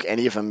can't knock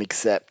any of them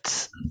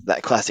except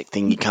that classic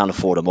thing, you can't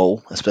afford them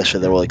all, especially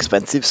they're all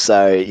expensive.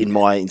 So in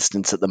my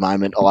instance at the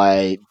moment,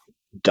 I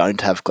don't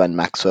have Glenn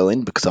Maxwell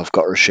in because I've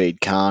got Rashid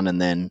Khan and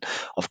then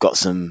I've got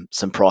some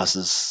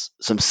prices,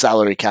 some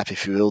salary cap,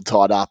 if you will,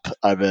 tied up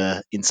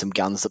over in some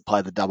guns that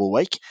play the double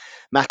week.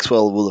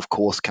 Maxwell will, of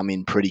course, come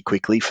in pretty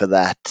quickly for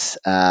that,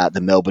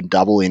 the Melbourne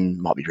double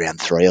in, might be round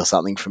 3 or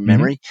something from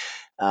memory.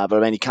 But I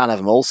mean, you can't have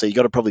them all, so you've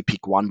got to probably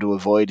pick one to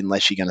avoid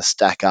unless you're going to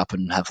stack up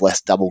and have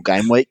less double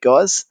game week,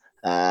 guys.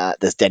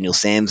 There's Daniel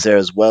Sams there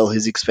as well,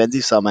 who's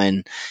expensive. So, I mean,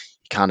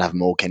 you can't have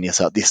them all, can you?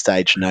 So at this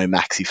stage, no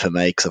Maxi for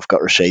me because I've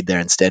got Rashid there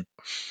instead.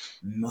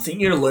 I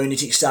think you're a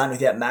lunatic starting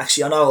without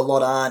Maxi. I know a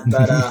lot aren't,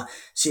 but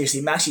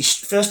seriously,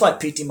 Maxi, first bloke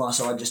picked in my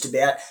side just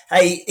about.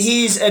 Hey,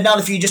 here's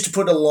another for you just to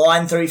put a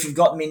line through if you've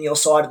got them in your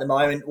side at the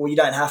moment. Well, you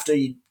don't have to.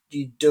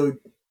 You do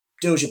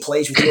as you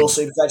please with your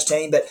Supercoach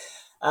team, but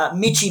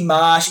Mitchy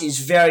Marsh is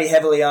very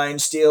heavily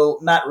owned still.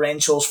 Matt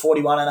Renshaw's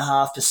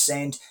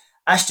 41.5%.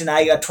 Ashton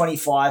Agar,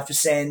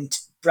 25%.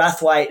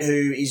 Brathwaite,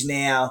 who is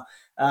now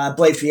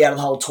believed to be out of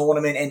the whole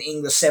tournament, and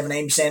Inglis,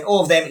 17%.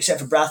 All of them except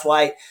for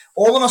Brathwaite.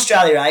 All in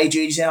Australia A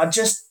duties.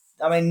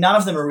 And none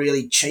of them are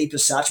really cheap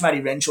as such.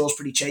 Matty Renshaw's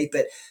pretty cheap,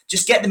 but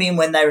just get them in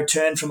when they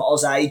return from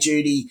Oz A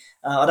duty.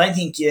 I don't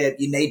think you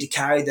need to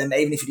carry them,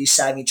 even if it is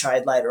saving your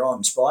trade later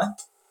on, Spy.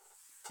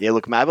 Yeah,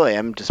 look, maybe I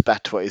am, just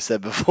back to what you said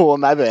before,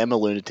 maybe I am a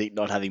lunatic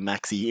not having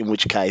Maxi, in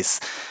which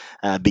case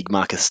big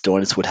Marcus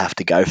Stoinis would have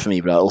to go for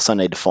me, but I also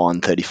need to find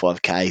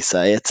 35k,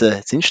 so yeah, it's an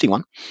interesting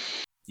one.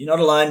 You're not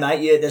alone,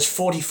 mate. Yeah, there's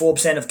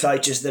 44% of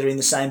coaches that are in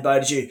the same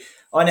boat as you.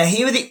 I know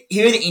here are the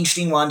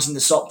interesting ones in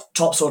the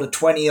top sort of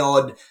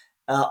 20-odd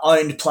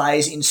owned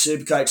players in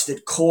Supercoach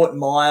that caught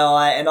my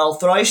eye, and I'll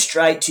throw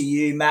straight to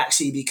you,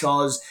 Maxi,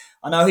 because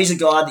I know he's a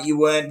guy that you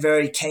weren't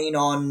very keen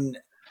on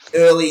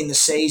early in the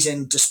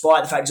season,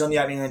 despite the fact he's on the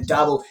opening round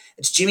double.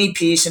 It's Jimmy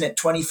Peirson at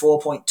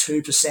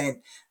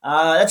 24.2%.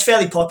 That's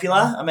fairly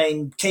popular. I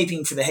mean,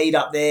 keeping for the heat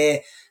up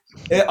there,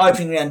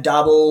 opening round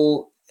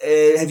double.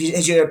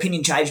 Has your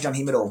opinion changed on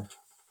him at all?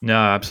 No,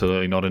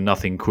 absolutely not, and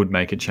nothing could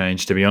make a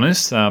change, to be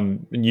honest.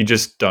 You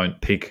just don't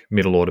pick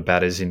middle-order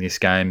batters in this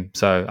game.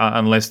 So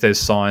unless there's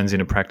signs in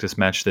a practice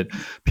match that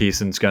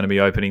Pearson's going to be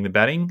opening the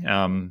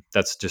batting,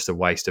 that's just a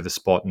waste of a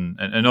spot.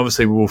 And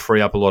obviously we will free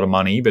up a lot of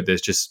money, but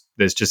there's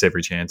just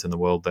every chance in the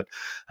world that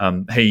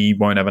he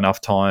won't have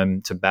enough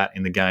time to bat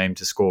in the game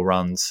to score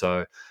runs.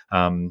 So,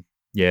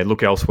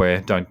 look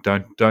elsewhere.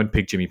 Don't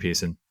pick Jimmy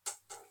Peirson.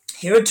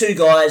 Here are two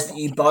guys that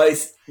you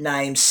both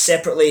named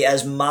separately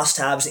as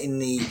must-haves in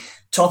the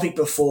topic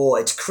before.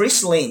 It's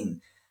Chris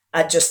Lynn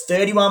at just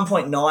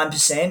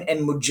 31.9%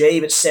 and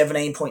Mujib at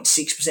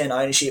 17.6%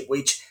 ownership,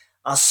 which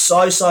are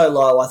so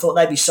low. I thought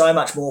they'd be so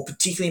much more,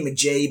 particularly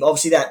Mujib.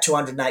 Obviously, that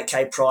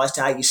 208k price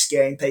tag is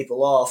scaring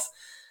people off.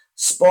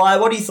 Spy,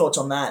 what are your thoughts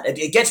on that?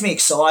 It gets me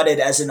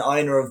excited as an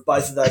owner of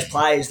both of those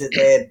players that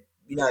they're,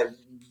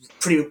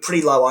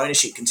 pretty low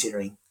ownership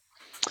considering.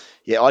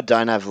 Yeah, I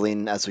don't have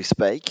Lynn as we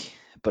speak,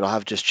 but I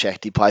have just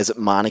checked. He plays at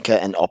Manuka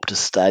and Optus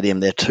Stadium.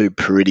 They're two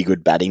pretty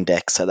good batting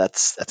decks, so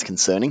that's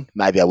concerning.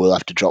 Maybe I will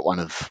have to drop one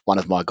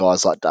of my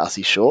guys like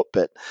Darcy Short,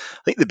 but I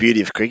think the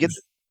beauty of cricket,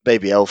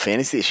 BBL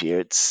fantasy this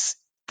year,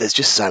 there's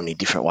just so many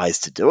different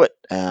ways to do it.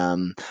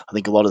 I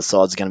think a lot of the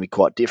sides are going to be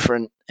quite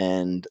different,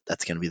 and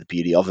that's going to be the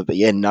beauty of it. But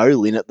yeah, no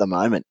Lynn at the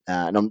moment,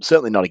 and I'm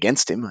certainly not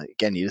against him.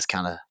 Again, you just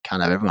can't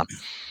have everyone.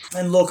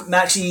 And look,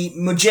 Maxi,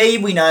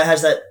 Mujib, we know,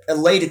 has that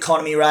elite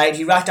economy rate.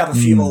 He racked up a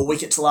few more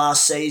wickets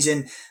last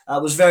season,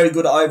 was very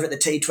good over at the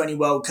T20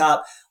 World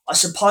Cup. I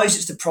suppose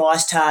it's the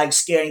price tag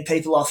scaring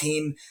people off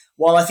him.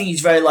 While I think he's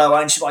very low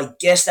ownership, I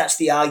guess that's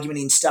the argument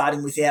in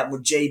starting without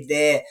Mujib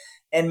there.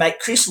 And, mate,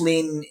 Chris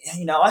Lynn,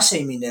 I see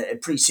him in a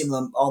pretty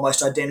similar,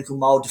 almost identical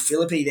mould to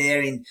Philippi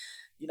there.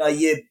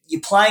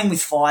 You're playing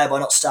with fire by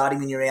not starting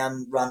when you're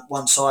around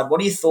one side.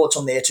 What are your thoughts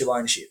on their two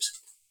ownerships?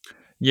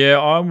 Yeah,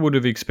 I would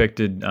have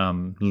expected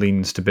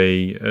Linz to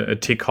be a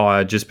tick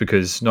higher just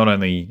because not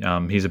only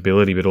his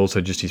ability but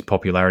also just his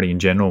popularity in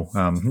general.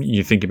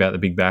 You think about the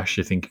Big Bash,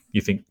 you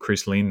think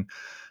Chris Lynn,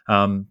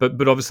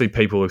 but obviously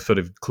people are sort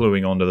of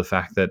cluing onto the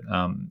fact that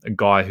a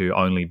guy who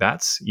only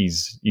bats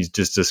is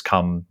just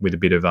come with a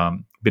bit of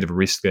a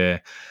risk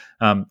there.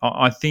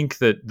 I think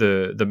that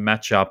the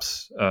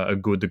matchups are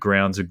good, the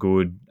grounds are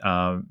good.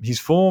 His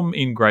form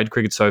in grade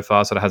cricket so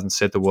far sort of hasn't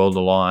set the world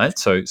alight,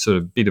 so sort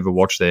of a bit of a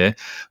watch there.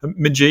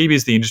 Majib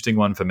is the interesting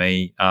one for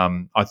me.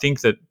 I think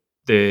that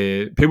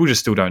people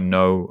just still don't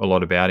know a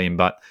lot about him,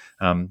 but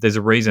there's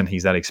a reason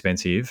he's that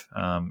expensive,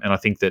 and I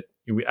think that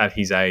at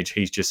his age,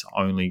 he's just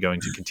only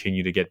going to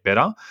continue to get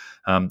better.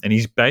 And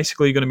he's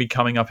basically going to be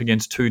coming up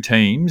against two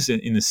teams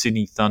in the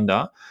Sydney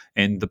Thunder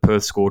and the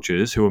Perth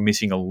Scorchers, who are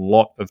missing a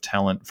lot of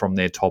talent from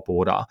their top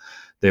order.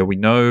 There will be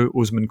no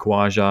Usman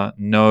Khawaja,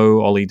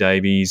 no Ollie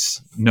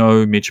Davies,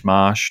 no Mitch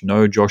Marsh,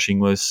 no Josh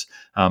Inglis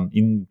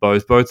in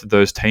both of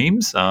those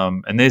teams.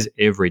 And there's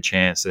every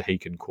chance that he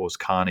can cause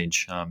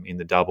carnage in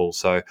the double.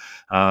 So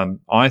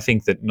I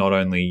think that not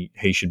only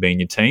he should be in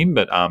your team,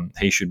 but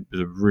he should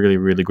be a really,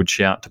 really good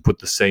shout to put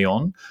the C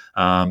on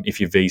if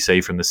your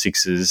VC from the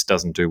Sixers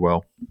doesn't do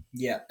well.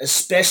 Yeah,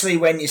 especially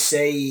when you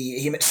see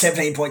him at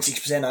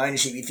 17.6%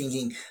 ownership, you're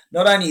thinking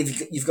not only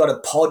have you've got a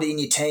pod in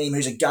your team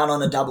who's a gun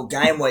on a double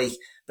game week,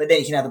 but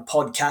then you can have a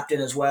pod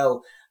captain as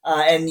well.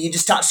 And you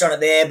just touched on it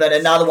there, but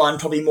another one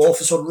probably more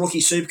for sort of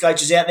rookie super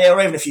coaches out there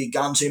or even a few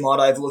guns who might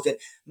overlook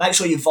it. Make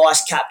sure your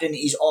vice captain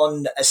is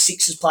on a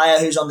Sixers player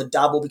who's on the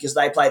double because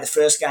they play the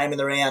first game of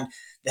the round.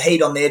 The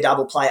Heat on their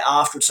double play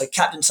afterwards. So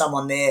captain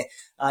someone there.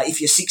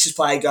 If your Sixers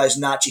player goes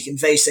nuts, you can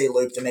VC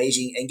loop them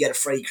easy and get a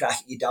free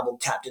crack at your double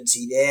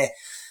captaincy there.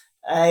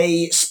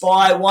 A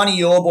Spy, one of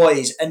your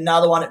boys,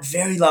 another one at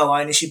very low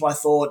ownership, I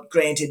thought.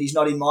 Granted, he's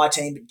not in my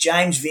team, but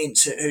James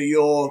Vince, who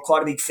you're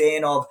quite a big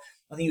fan of.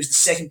 I think he was the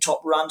second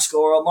top run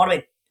scorer.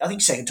 Might have been,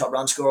 second top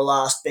run scorer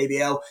last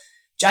BBL.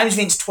 James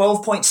Vince,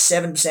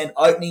 12.7%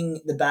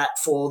 opening the bat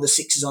for the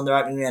Sixers on their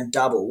opening round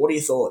double. What are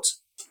your thoughts?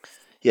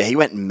 Yeah, he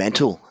went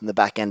mental in the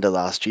back end of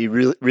last year.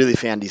 Really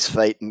found his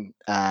feet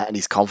and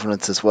his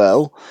confidence as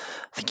well.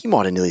 I think he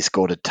might have nearly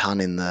scored a ton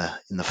in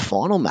the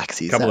final,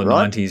 Maxi. Is couple that of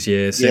right? 90s,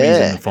 yeah.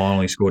 Semis in the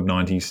final, he scored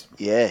 90s.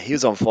 Yeah, he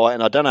was on fire.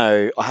 And I don't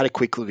know, I had a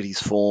quick look at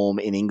his form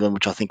in England,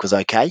 which I think was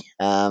okay.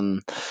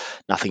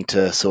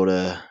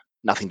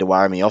 Nothing to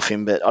worry me off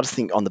him. But I just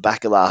think on the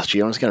back of last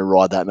year, I'm just going to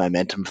ride that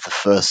momentum for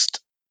the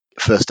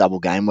first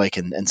double game week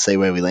and see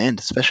where we land,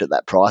 especially at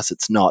that price.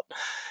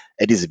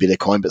 It is a bit of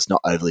coin, but it's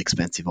not overly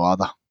expensive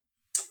either.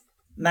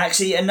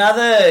 Maxi,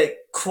 another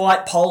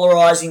quite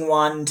polarising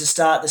one to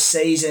start the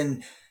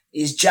season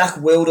is Jack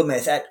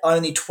Wildermuth at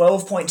only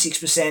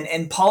 12.6%.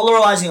 And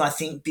polarising, I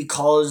think,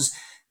 because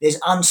there's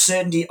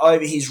uncertainty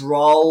over his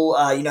role.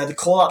 The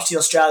call-ups to the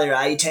Australia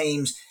A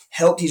teams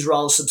helped his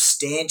role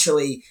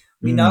substantially.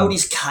 We know what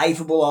he's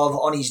capable of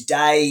on his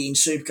day in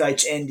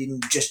Supercoach and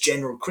in just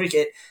general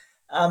cricket.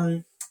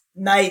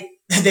 Nate,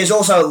 there's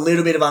also a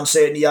little bit of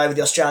uncertainty over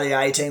the Australia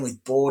A team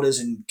with borders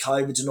and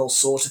COVIDs and all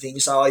sorts of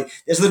things. So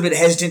there's a little bit of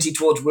hesitancy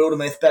towards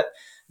Wildermuth. But,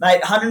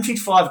 mate,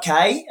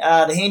 155K,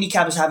 the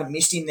handicappers haven't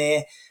missed him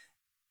there.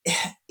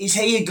 Is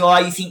he a guy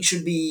you think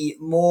should be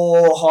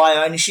more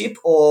high ownership?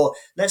 Or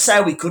let's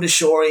say we could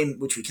assure him,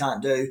 which we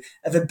can't do,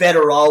 of a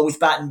better role with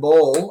bat and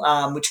ball,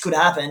 which could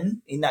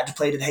happen in that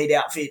depleted Heat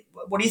outfit.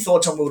 What are your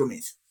thoughts on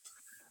Wildermuth?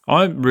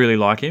 I really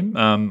like him.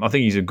 I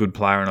think he's a good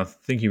player, and I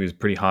think he was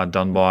pretty hard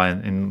done by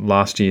in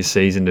last year's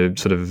season to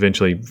sort of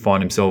eventually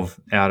find himself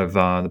out of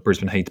the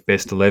Brisbane Heat's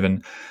best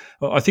 11.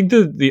 I think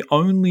the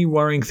only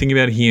worrying thing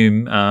about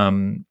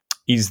him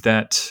is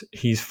that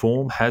his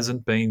form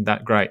hasn't been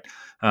that great.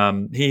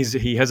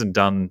 He hasn't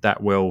done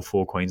that well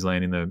for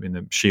Queensland in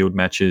the Shield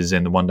matches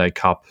and the One Day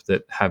Cup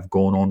that have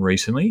gone on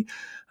recently.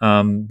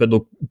 But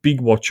look,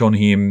 big watch on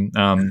him.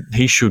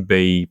 He should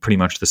be pretty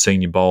much the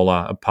senior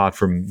bowler, apart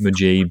from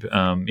Majib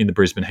in the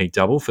Brisbane Heat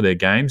double for their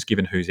games,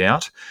 given who's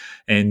out,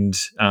 and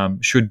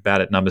should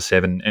bat at number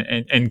 7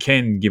 and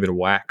can give it a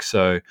whack.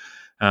 So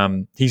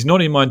he's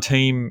not in my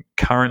team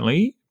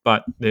currently,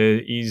 but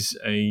there is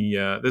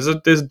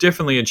there's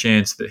definitely a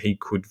chance that he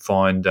could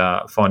find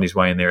his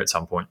way in there at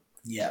some point.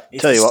 Yeah,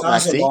 if Tell you what,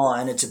 stars Maxie,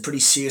 align, it's a pretty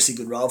seriously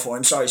good role for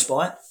him. Sorry,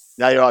 Spite.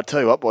 No, you're right. Tell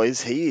you what, boys,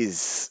 he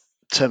is,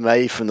 to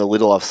me, from the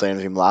little I've seen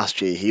of him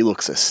last year, he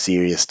looks a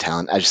serious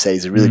talent. As you say,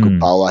 he's a really good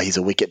bowler. He's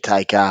a wicket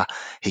taker.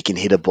 He can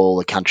hit a ball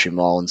a country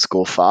mile and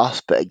score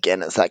fast. But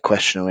again, it's that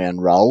question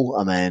around role.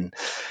 I mean,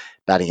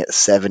 batting at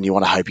 7, you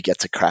want to hope he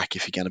gets a crack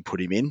if you're going to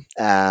put him in.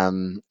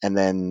 And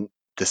then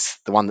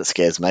the one that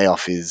scares me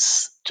off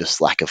is just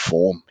lack of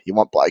form. You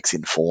want blokes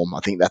in form. I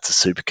think that's a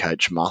super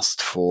coach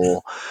must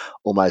for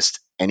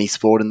almost any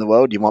sport in the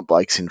world. You want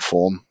blokes in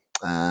form.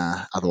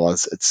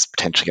 Otherwise, it's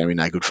potentially going to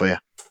be no good for you.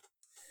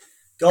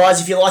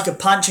 Guys, if you like a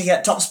punt, check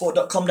out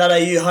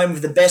topsport.com.au, home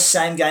of the best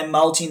same-game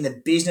multi in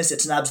the business.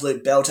 It's an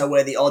absolute belter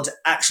where the odds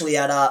actually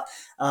add up.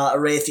 A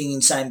rare thing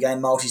in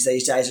same-game multis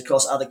these days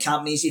across other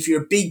companies. If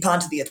you're a big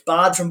punter that gets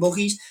barred from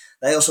bookies,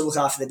 they also look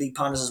after the big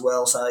punters as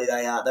well, so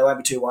they won't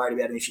be too worried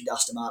about them if you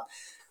dust them up.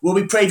 We'll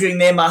be previewing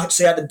their markets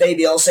throughout the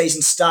BBL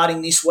season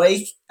starting this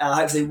week.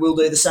 Hopefully we'll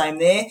do the same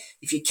there.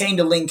 If you're keen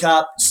to link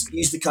up,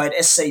 use the code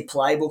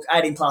SCPlaybook,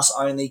 18 plus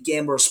only,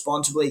 gamble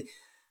responsibly.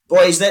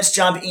 Boys, let's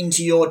jump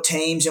into your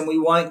teams, and we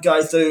won't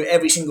go through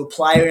every single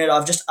player in it.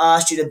 I've just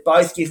asked you to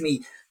both give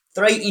me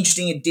 3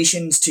 interesting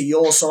additions to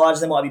your sides.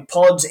 There might be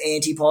pods,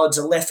 anti-pods,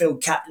 a left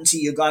field captaincy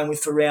you're going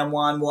with for round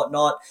 1,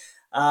 whatnot.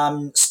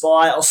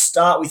 Spy, I'll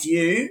start with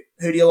you.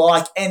 Who do you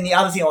like? And the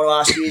other thing I want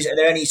to ask you is, are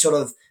there any sort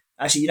of...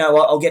 Actually, you know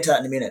what? I'll get to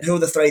that in a minute. Who are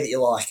the 3 that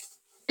you like?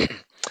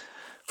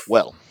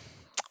 Well,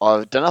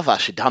 I don't know if I've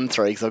actually done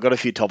 3 because I've got a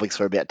few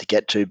topics we're about to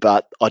get to,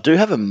 but I do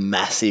have a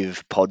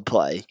massive pod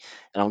play,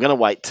 and I'm going to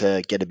wait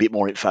to get a bit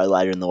more info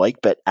later in the week.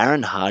 But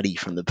Aaron Hardy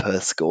from the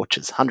Perth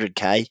Scorchers,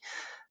 100k,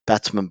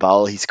 batsman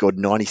bowler. He scored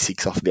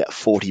 96 off about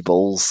 40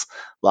 balls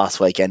last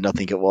weekend, I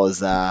think it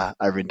was,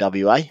 over in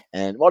WA,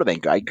 and it might have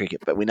been grade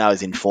cricket, but we know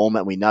he's in form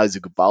and we know he's a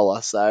good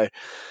bowler, so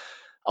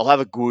I'll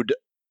have a good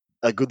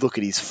look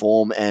at his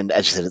form, and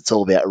as you said, it's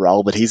all about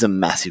roll, but he's a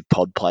massive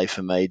pod play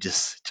for me.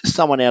 Just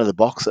someone out of the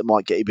box that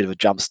might get you a bit of a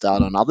jump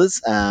start on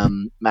others.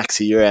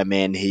 Maxie, you're our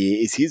man here.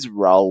 Is his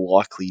role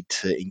likely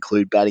to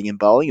include batting and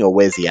bowling, or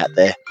where's he at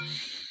there?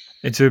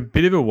 It's a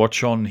bit of a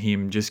watch on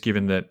him, just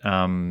given that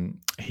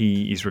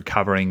he is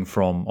recovering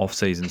from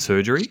off-season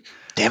surgery.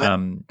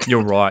 Damn it!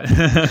 You're right.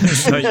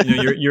 So,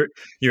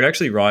 you're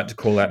actually right to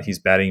call out his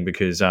batting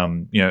because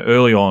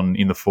early on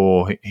in the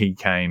 4 he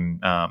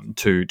came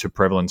to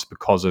prevalence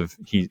because of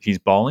his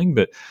bowling,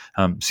 but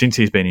since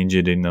he's been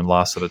injured in the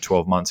last sort of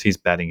 12 months, his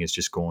batting has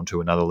just gone to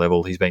another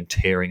level. He's been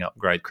tearing up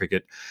grade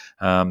cricket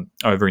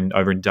over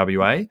in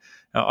WA.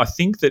 I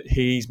think that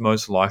he's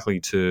most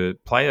likely to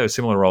play a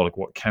similar role like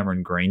what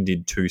Cameron Green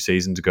did 2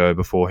 seasons ago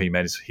before he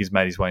made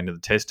his way into the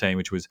Test team,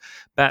 which was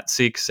bat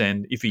 6,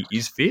 and if he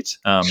is fit,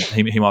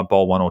 he might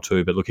bowl 1 or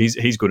 2. But look,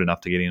 he's good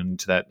enough to get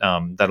into that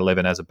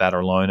 11 as a batter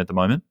alone at the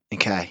moment.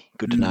 Okay,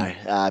 good to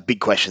know. Big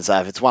question. So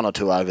if it's 1 or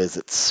 2 overs,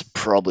 it's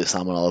probably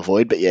someone I'll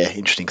avoid. But yeah,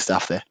 interesting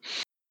stuff there.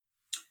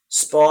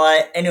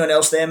 Spy, anyone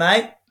else there,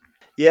 mate?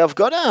 Yeah, I've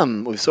got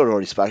we've sort of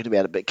already spoken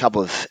about it, but a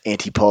couple of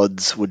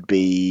antipods would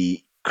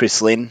be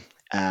Chris Lynn.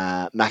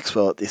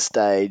 Maxwell at this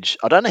stage.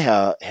 I don't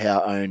know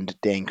how owned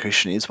Dan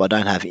Christian is, but I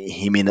don't have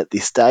him in at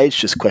this stage.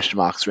 Just question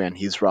marks around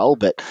his role,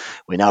 but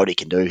we know what he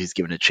can do. He's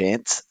given a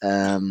chance.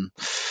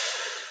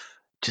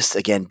 Just,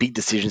 again, big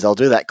decisions. I'll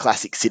do that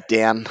classic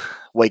sit-down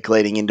week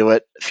leading into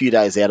it. A few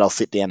days out, I'll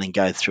sit down and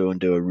go through and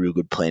do a real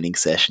good planning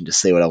session to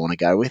see what I want to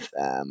go with,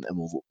 and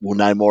we'll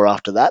know more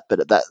after that.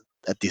 But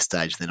at this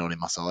stage, they're not in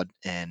my side.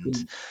 And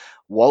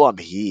while I'm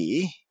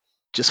here,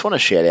 just want to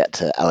shout out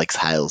to Alex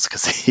Hales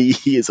because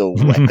he is a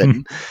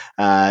weapon.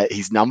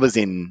 His numbers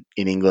in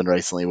England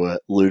recently were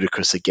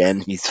ludicrous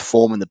again. His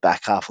form in the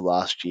back half of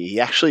last year, he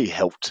actually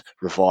helped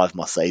revive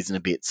my season a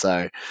bit.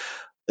 So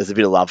there's a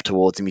bit of love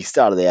towards him. He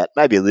started out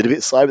maybe a little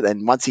bit slow, but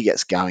then once he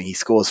gets going, he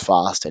scores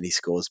fast and he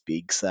scores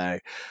big. So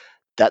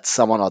that's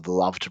someone I'd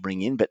love to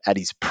bring in, but at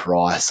his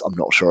price, I'm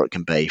not sure it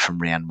can be from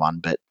round 1,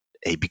 but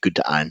he'd be good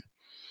to own.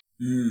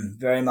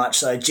 Very much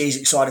so. Geez,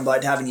 exciting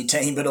bloke to have in your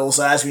team, but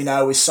also, as we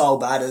know, with sole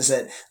batters,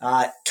 it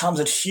comes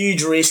at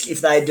huge risk if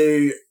they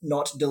do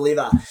not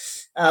deliver.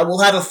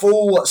 We'll have a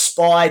full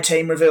Spy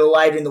team reveal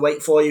later in the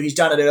week for you. He's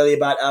done it earlier,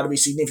 but it'll be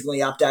significantly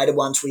updated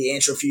once we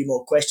answer a few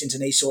more questions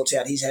and he sorts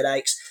out his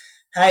headaches.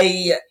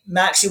 Hey,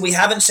 Maxie, we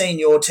haven't seen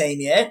your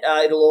team yet.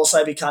 It'll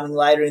also be coming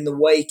later in the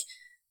week.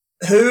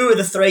 Who are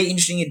the 3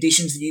 interesting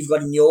additions that you've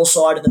got in your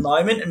side at the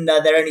moment, and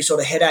are there any sort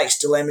of headaches,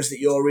 dilemmas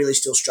that you're really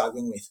still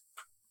struggling with?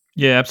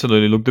 Yeah,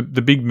 absolutely. Look,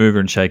 the big mover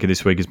and shaker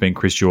this week has been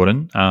Chris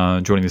Jordan,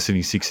 joining the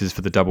Sydney Sixers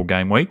for the double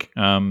game week.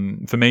 For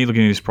me,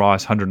 looking at his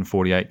price,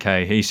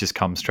 148k, he's just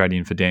come straight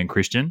in for Dan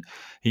Christian.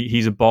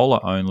 He's a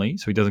bowler only,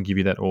 so he doesn't give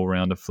you that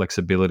all-rounder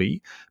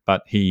flexibility,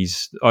 but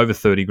he's over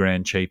 30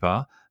 grand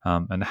cheaper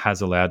and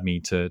has allowed me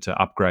to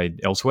upgrade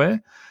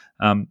elsewhere.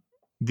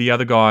 The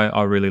other guy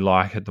I really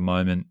like at the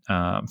moment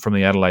from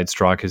the Adelaide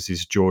Strikers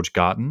is George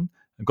Garton.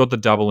 Got the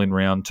double in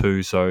round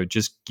 2, so it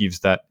just gives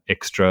that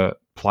extra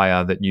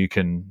player that you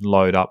can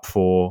load up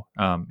for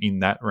in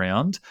that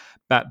round.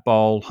 Bat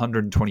bowl,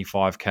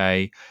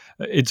 125k.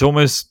 It's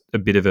almost a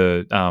bit of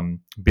a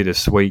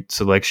bittersweet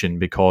selection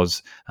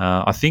because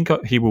I think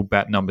he will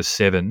bat number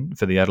 7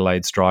 for the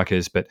Adelaide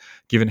Strikers, but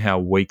given how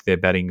weak their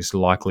batting's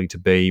likely to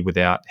be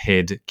without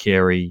Head,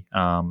 Carey,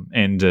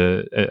 and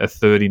a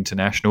third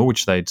international,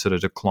 which they'd sort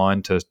of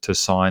declined to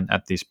sign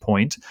at this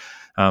point,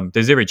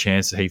 there's every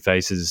chance that he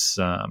faces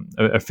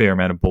a fair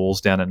amount of balls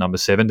down at number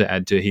 7 to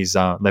add to his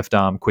left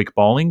arm quick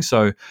bowling.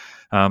 So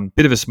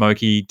bit of a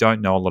smoky,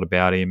 don't know a lot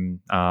about him.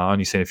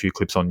 Only seen a few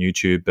clips on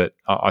YouTube, but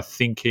I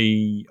think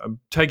I'm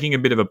taking a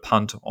bit of a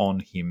punt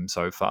on him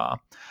so far.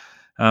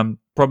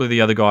 Probably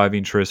the other guy of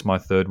interest, my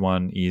third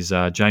one, is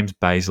James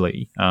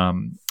Baisley.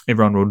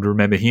 Everyone would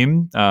remember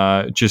him.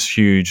 Just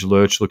huge,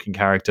 lurch-looking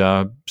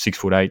character,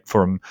 6'8"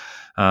 from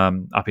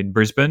up in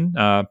Brisbane.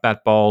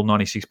 Bat bowl,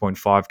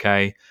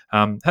 96.5k.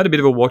 Had a bit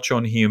of a watch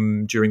on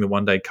him during the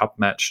One Day Cup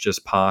match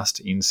just past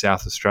in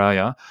South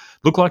Australia.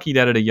 Looked like he'd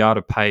added a yard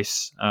of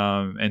pace,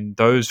 and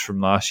those from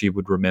last year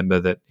would remember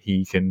that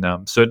he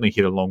can certainly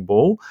hit a long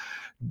ball.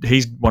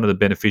 He's one of the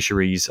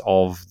beneficiaries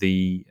of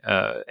the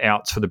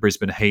outs for the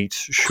Brisbane Heat,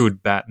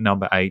 should bat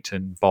number 8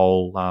 and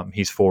bowl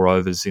his 4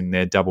 overs in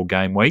their double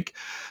game week.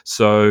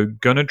 So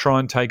going to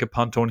try and take a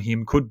punt on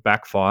him. Could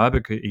backfire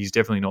because he's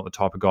definitely not the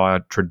type of guy I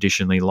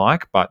traditionally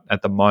like, but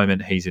at the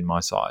moment he's in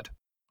my side.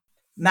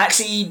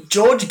 Maxi,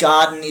 George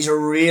Garden is a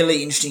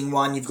really interesting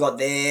one you've got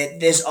there.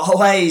 There's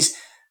always,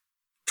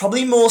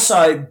 probably more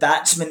so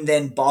batsmen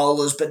than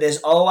bowlers, but there's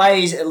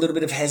always a little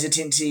bit of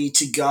hesitancy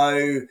to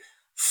go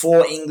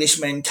for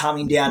Englishmen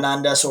coming down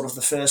under sort of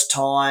the first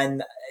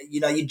time.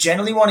 You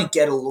generally want to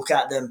get a look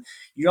at them.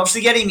 You're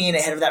obviously getting in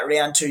ahead of that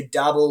round 2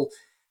 double,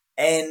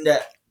 and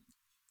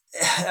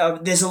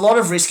there's a lot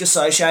of risk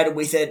associated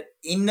with it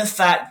in the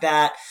fact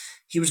that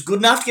he was good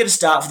enough to get a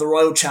start for the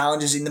Royal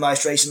Challengers in the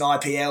most recent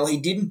IPL. He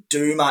didn't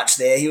do much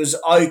there. He was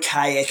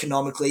okay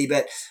economically,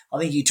 but I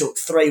think he took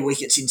 3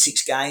 wickets in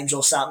 6 games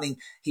or something.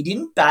 He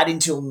didn't bat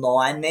until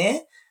 9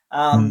 there.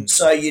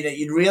 So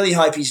you'd really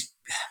hope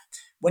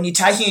when you're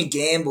taking a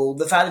gamble,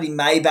 the fact that he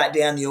may bat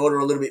down the order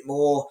a little bit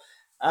more,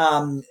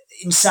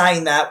 in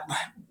saying that,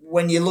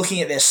 when you're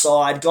looking at their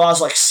side,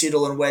 guys like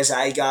Siddle and Wes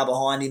Agar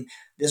behind him,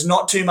 there's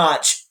not too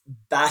much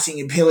batting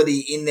ability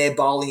in their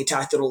bowling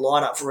attack that'll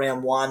line up for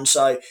round 1.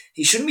 So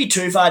he shouldn't be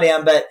too far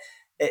down, but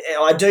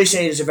I do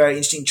see it as a very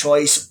interesting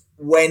choice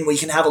when we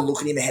can have a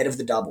look at him ahead of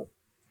the double.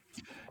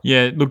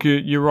 Yeah, look,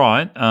 you're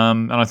right,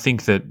 and I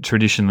think that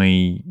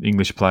traditionally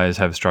English players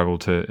have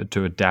struggled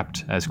to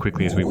adapt as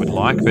quickly as we would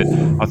like. But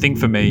I think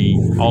for me,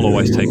 I'll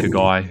always take a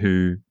guy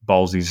who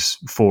bowls his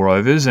 4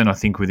 overs, and I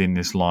think within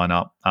this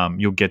lineup,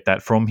 you'll get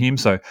that from him.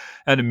 So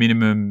at a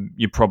minimum,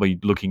 you're probably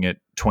looking at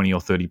 20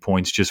 or 30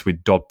 points just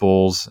with dot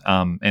balls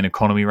and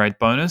economy rate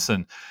bonus.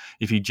 And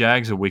if he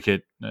jags a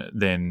wicket,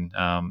 then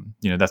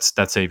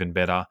that's even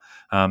better.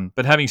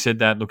 But having said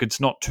that, look,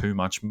 it's not too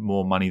much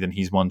more money than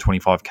his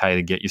 125k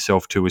to get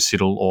yourself to a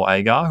Siddle or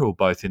Agar, who are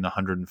both in the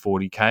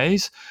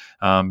 140ks.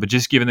 But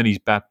just given that he's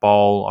bat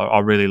bowl, I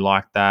really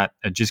like that.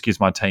 It just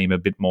gives my team a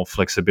bit more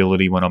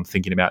flexibility when I'm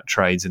thinking about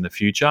trades in the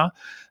future.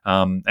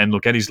 And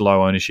look, at his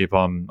low ownership,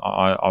 for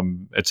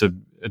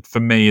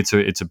me,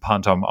 it's a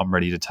punt I'm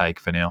ready to take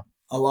for now.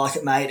 I like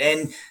it, mate.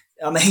 And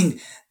I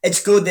mean,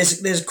 it's good.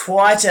 There's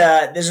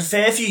a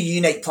fair few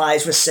unique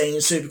players we're seeing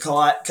in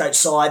Supercoach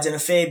sides, and a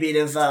fair bit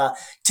of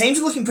teams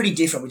are looking pretty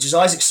different, which is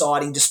always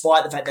exciting,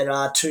 despite the fact that there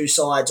are 2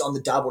 sides on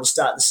the double to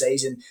start the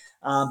season.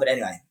 But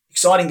anyway,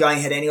 exciting going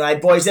ahead anyway.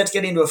 Boys, let's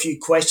get into a few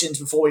questions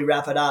before we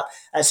wrap it up.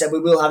 As I said, we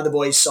will have the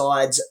boys'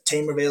 sides,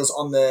 team reveals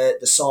on the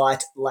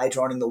site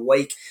later on in the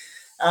week.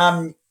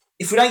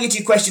 If we don't get to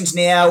your questions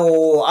now,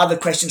 or other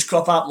questions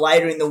crop up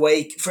later in the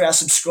week, for our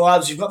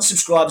subscribers, we've got the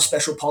subscriber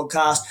special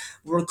podcast.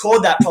 We'll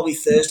record that probably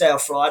Thursday or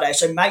Friday,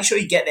 so make sure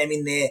you get them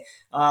in there.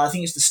 I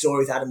think it's the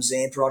story with Adam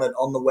Zampa on it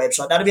on the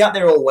website. That'll be up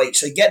there all week,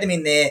 so get them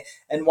in there,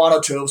 and 1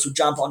 or 2 of us will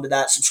jump onto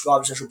that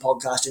subscriber special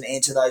podcast and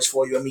answer those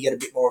for you, and we get a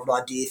bit more of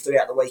an idea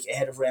throughout the week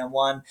ahead of round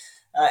 1.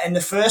 And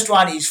the first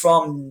one is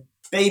from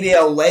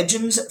BBL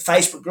Legends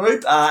Facebook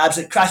group,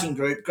 absolute cracking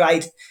group,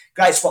 great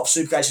spot for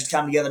Supercoach to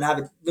come together and have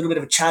a little bit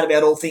of a chat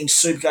about all things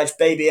Supercoach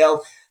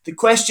BBL. The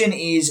question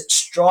is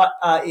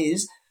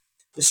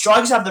the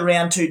Strikers have the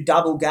round 2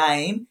 double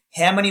game.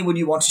 How many would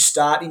you want to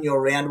start in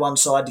your round 1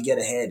 side to get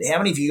ahead? How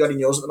many have you got in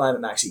yours at the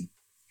moment, Maxi?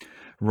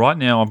 Right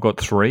now, I've got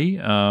 3.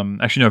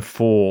 Actually, no,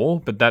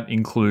 4, but that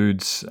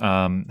includes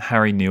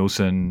Harry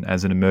Nielsen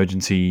as an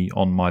emergency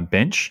on my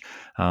bench,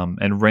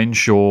 and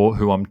Renshaw,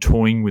 who I'm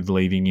toying with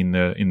leaving in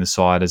the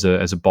side as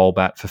a bowl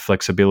bat for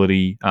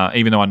flexibility.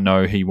 Even though I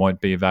know he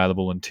won't be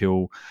available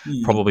until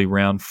probably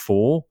round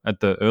 4 at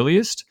the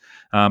earliest.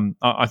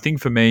 I think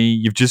for me,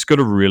 you've just got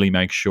to really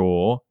make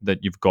sure that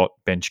you've got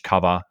bench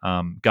cover.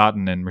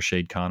 Garton and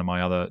Rashid Khan are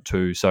my other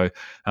 2. So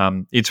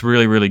it's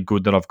really, really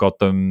good that I've got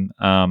them.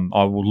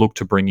 I will look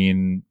to bring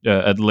in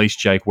at least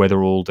Jake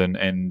Weatherald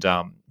and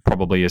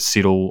probably a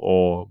Siddle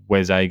or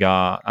Wes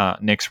Agar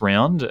next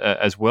round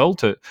as well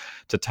to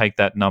take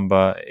that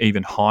number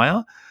even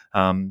higher.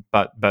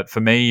 But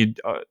for me,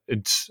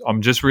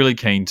 I'm just really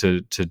keen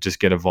to just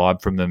get a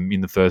vibe from them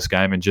in the first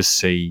game and just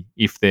see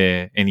if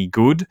they're any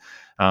good.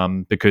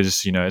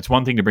 Because, it's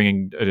one thing to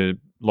bring in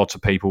lots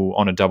of people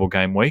on a double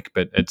game week,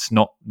 but it's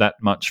not that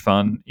much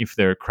fun if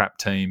they're a crap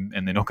team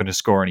and they're not going to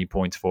score any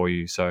points for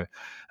you. So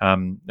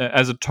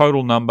as a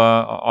total number,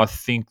 I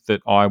think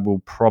that I will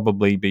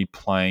probably be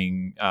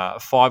playing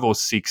 5 or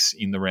 6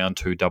 in the round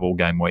 2 double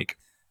game week.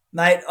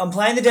 Mate, I'm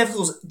playing the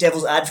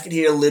devil's advocate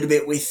here a little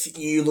bit with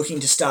you looking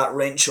to start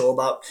Renshaw,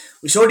 but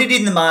we sort of did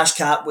in the Marsh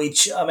Cup,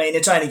 which, I mean,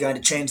 it's only going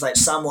to translate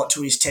somewhat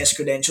to his test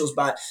credentials,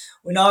 but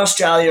we know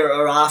Australia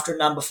are after a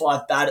number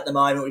 5 bat at the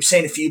moment. We've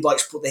seen a few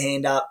blokes put their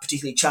hand up,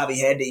 particularly Chubby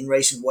Head in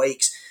recent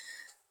weeks.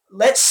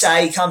 Let's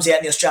say he comes out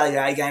in the Australia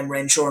A game,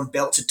 Renshaw, and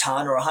belts a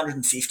ton or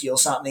 150 or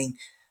something.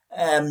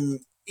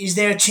 Is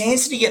there a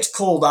chance that he gets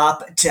called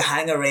up to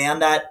hang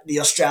around at the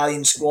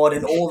Australian squad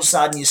and all of a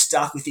sudden you're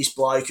stuck with this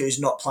bloke who's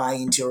not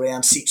playing until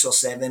around 6 or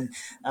 7?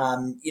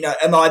 Am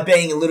I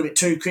being a little bit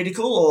too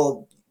critical,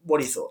 or what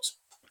are your thoughts?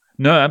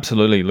 No,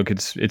 absolutely. Look,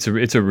 it's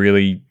a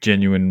really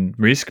genuine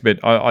risk,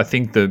 but I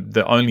think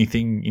the only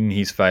thing in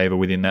his favour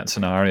within that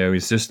scenario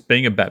is just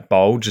being a bat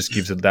bowl just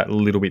gives it that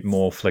little bit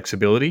more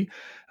flexibility.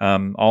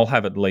 I'll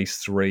have at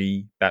least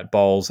 3 bat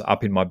bowls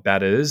up in my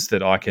batters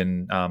that I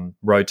can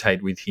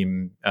rotate with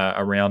him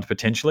around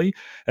potentially,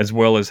 as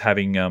well as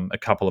having a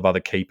couple of other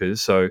keepers.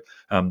 So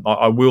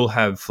I will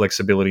have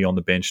flexibility on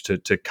the bench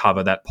to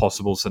cover that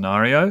possible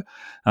scenario.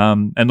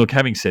 And look,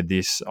 having said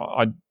this,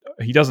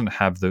 he doesn't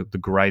have the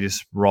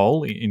greatest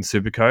role in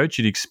Supercoach.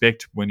 You'd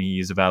expect when he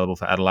is available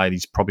for Adelaide,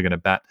 he's probably going to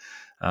bat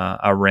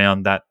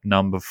around that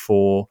number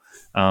 4.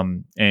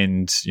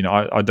 And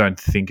I don't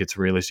think it's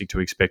realistic to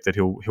expect that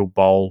he'll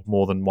bowl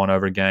more than 1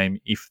 over a game,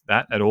 if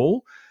that at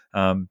all.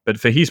 But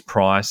for his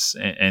price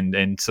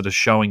and sort of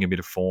showing a bit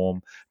of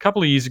form, a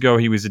couple of years ago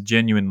he was a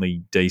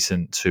genuinely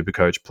decent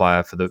Supercoach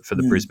player for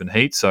the Brisbane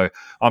Heat. So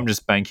I'm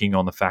just banking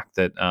on the fact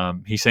that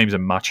he seems a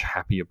much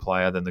happier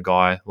player than the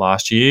guy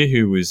last year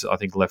who was, I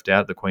think, left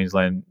out the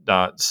Queensland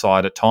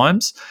side at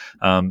times.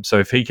 So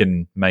if he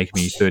can make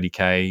me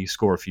 30k,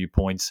 score a few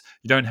points,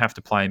 you don't have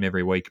to play him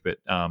every week, but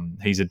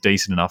he's a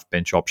decent enough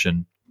bench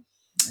option.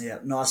 Yeah,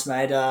 nice,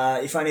 mate.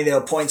 If only there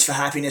were points for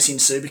happiness in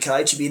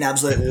Supercoach, you'd be an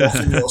absolute lock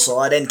on your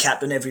side and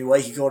captain every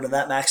week, according to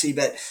that, Maxie.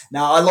 But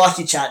no, I like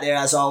your chat there,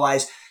 as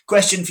always.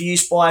 Question for you,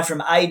 Spy,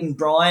 from Aidan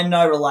Bryan.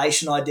 No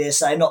relation, I dare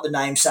say, not the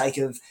namesake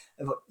of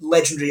a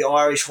legendary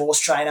Irish horse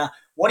trainer.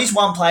 What is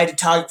one player to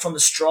target from the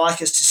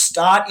strikers to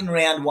start in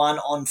round 1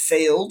 on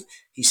field?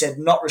 He said,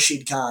 not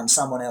Rashid Khan,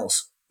 someone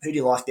else. Who do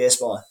you like there,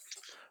 Spy?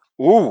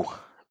 Ooh,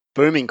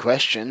 booming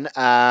question.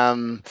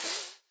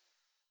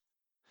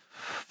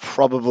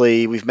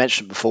 Probably, we've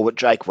mentioned before, but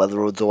Jake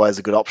Weatherwood's always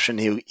a good option.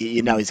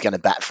 He's going to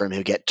bat for him.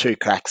 He'll get 2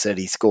 cracks at it.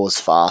 He scores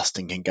fast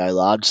and can go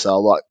large.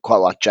 So I quite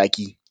like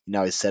Jakey.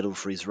 He's settled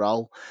for his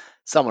role.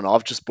 Someone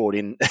I've just brought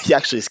in, he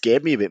actually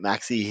scared me a bit,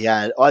 Maxie.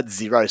 I had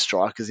 0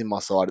 strikers in my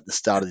side at the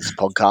start of this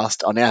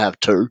podcast. I now have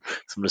 2,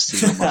 so I'm just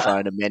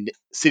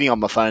sitting on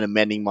my phone and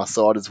mending my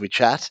side as we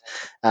chat.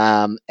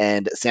 And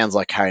it sounds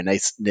like Harry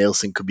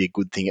Nielsen could be a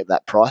good thing at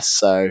that price.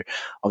 So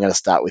I'm going to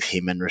start with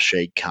him and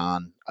Rashid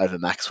Khan over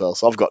Maxwell.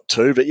 So I've got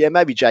 2, but yeah,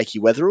 maybe Jakey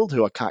Weatherald,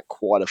 who I can't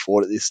quite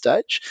afford at this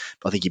stage,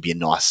 but I think he'd be a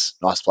nice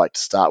bloke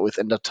to start with.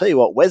 And I'll tell you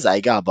what, Wes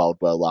Agar bowled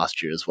well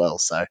last year as well,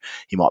 so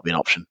he might be an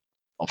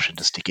option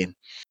to stick in.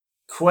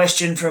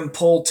 Question from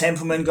Paul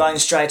Templeman, going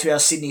straight to our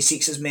Sydney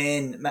Sixers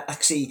man,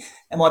 Maxie.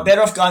 Am I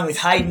better off going with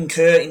Hayden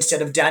Kerr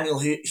instead of Daniel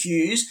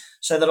Hughes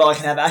so that I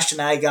can have Ashton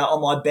Agar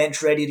on my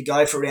bench ready to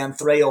go for round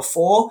 3 or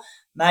 4?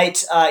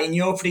 Mate, in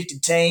your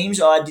predicted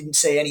teams, I didn't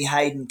see any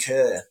Hayden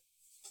Kerr.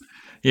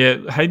 Yeah,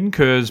 Hayden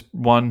Kerr's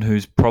one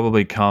who's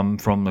probably come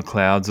from the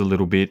clouds a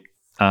little bit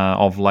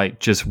of late,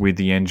 just with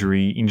the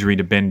injury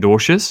to Ben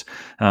Dorcius,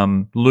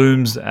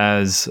 looms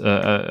as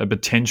a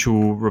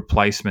potential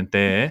replacement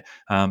there,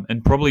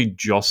 and probably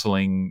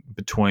jostling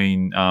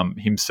between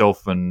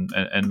himself and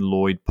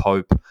Lloyd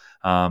Pope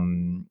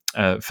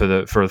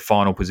for a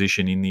final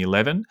position in the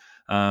 11.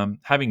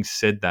 Having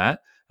said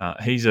that,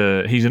 he's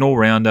an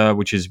all-rounder,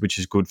 which is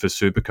good for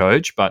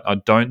Supercoach, but I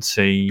don't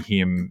see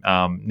him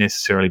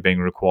necessarily being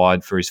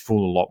required for his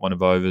full allotment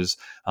of overs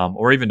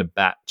or even to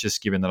bat,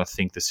 just given that I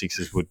think the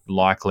Sixers would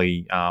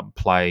likely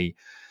play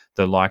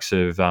the likes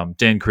of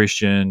Dan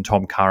Christian,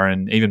 Tom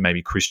Curran, even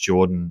maybe Chris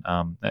Jordan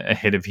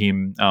ahead of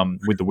him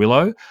with the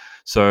Willow.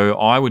 So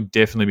I would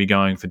definitely be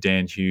going for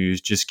Dan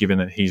Hughes, just given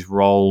that his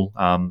role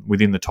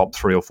within the top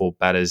 3 or 4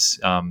 batters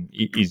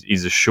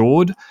is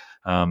assured.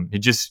 It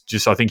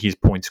just I think his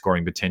point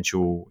scoring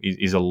potential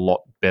is a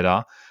lot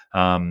better.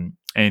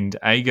 And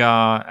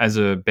Agar as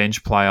a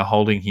bench player,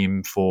 holding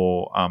him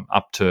for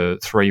up to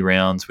 3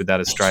 rounds with that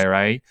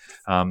Australia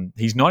A.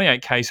 He's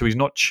 98k, so he's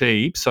not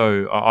cheap.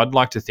 So I'd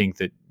like to think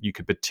that you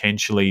could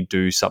potentially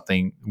do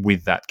something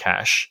with that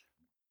cash.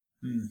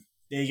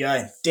 There you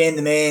go. Dan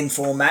the man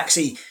for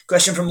Maxi.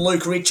 Question from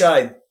Luke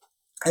Richo. And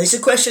this is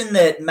a question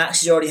that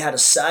Maxi's already had a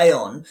say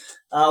on.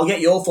 I'll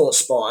get your thoughts,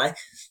 Spy.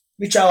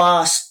 Richo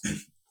asks,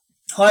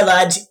 hi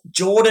lads,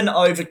 Jordan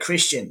over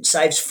Christian.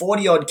 Saves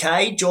 40-odd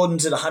K.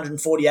 Jordan's at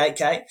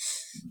 148K.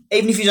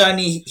 Even if he's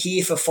only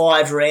here for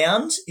 5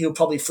 rounds, he'll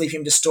probably flip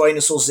him to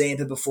Stoinis or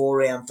Zampa before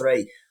round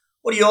 3.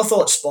 What are your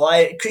thoughts,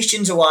 Spy?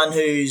 Christian's a one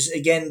who's,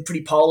 again,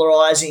 pretty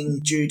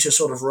polarising due to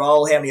sort of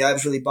role, how many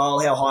overs will he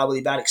bowl, how high will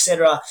he bat,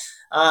 etc.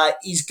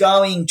 Is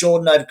going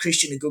Jordan over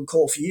Christian a good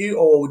call for you,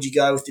 or would you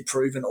go with the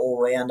proven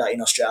all-rounder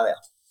in Australia?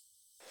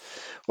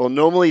 Well,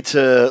 normally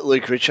to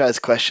Luke Richo's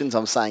questions,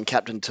 I'm saying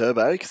Captain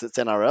Turbo because it's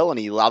NRL and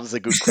he loves a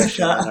good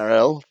question in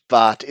NRL.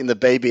 But in the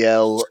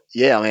BBL,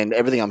 yeah, I mean,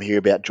 everything I'm hearing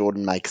about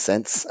Jordan makes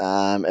sense.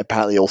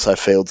 Apparently also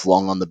fields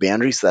long on the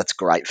boundary, so that's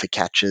great for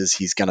catches.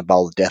 He's going to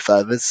bowl the death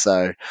overs,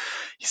 so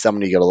he's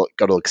someone you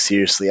got to look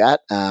seriously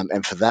at.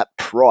 And for that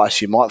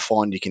price, you might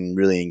find you can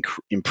really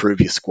improve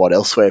your squad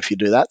elsewhere if you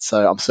do that.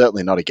 So I'm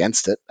certainly not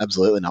against it.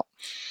 Absolutely not.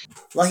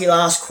 Lucky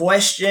last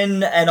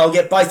question, and I'll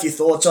get both your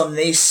thoughts on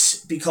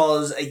this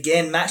because,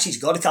 again, Maxi's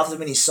got a couple of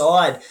them in his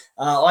side.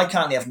 I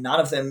currently have none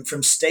of them.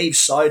 From Steve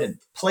Soden.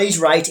 Please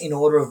rate in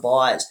order of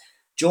buyers.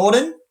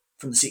 Jordan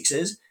from the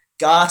Sixers,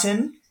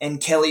 Garton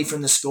and Kelly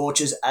from the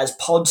Scorchers as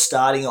pod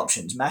starting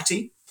options.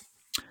 Maxi?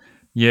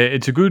 Yeah,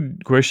 it's a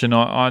good question.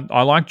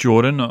 I like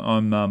Jordan.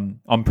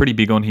 I'm pretty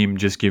big on him,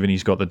 just given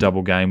he's got the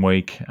double game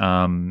week,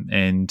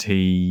 and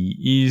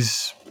he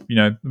is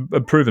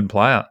a proven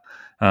player.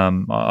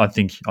 I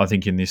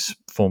think in this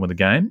form of the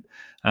game,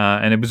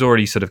 and it was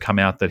already sort of come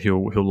out that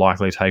he'll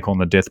likely take on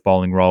the death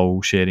bowling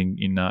role shared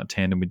in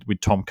tandem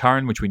with Tom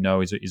Curran, which we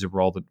know is a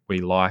role that we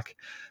like.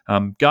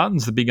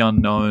 Garton's the big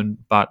unknown,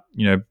 but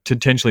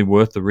potentially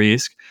worth the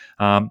risk.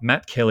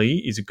 Matt Kelly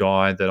is a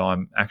guy that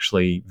I'm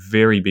actually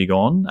very big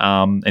on,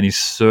 and is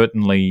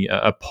certainly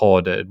a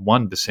pod at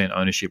 1%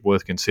 ownership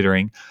worth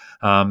considering.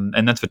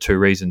 And that's for two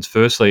reasons.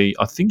 Firstly,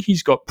 I think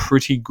he's got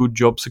pretty good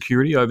job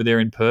security over there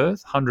in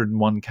Perth,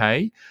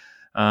 101k.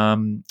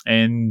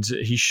 And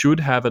he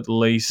should have, at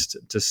least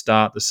to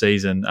start the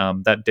season,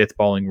 that death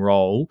bowling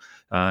role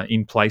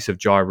in place of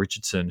Jai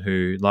Richardson,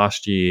 who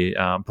last year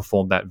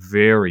performed that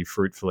very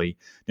fruitfully.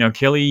 Now,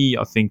 Kelly,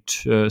 I think,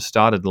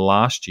 started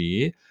last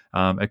year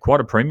at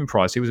quite a premium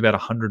price. He was about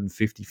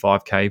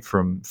 155k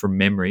from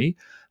memory.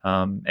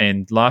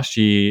 And last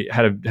year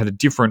had a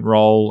different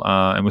role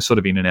and was sort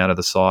of in and out of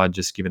the side,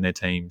 just given their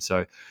team.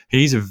 So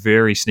he's a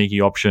very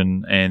sneaky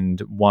option and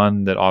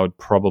one that I would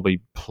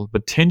probably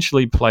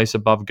potentially place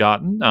above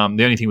Garton.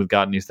 The only thing with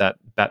Garton is that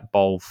bat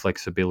bowl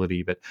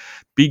flexibility. But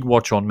big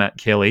watch on Matt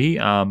Kelly.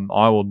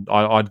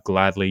 I'd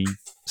gladly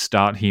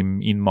start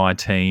him in my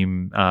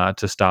team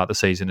to start the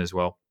season as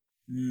well.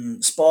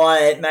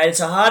 Spy, mate,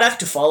 it's a hard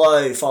act to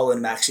following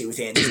Maxi with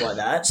answers like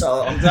that.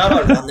 So I'm glad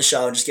I run the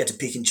show and just get to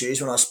pick and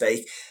choose when I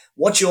speak.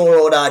 What's your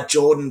order,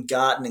 Jordan,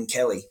 Garton and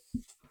Kelly?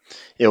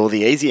 Yeah, well,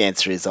 the easy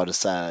answer is I'll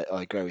just say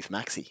I agree with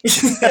Maxi.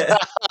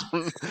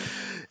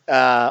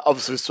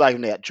 Obviously, we've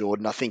spoken about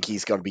Jordan. I think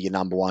he's got to be your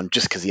number one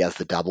just because he has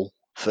the double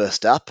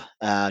first up.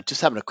 Just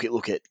having a quick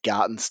look at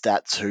Garton's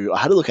stats, who I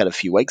had a look at a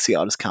few weeks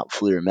ago. I just can't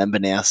fully remember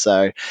now.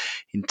 So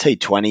in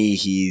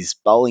T20, his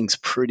bowling's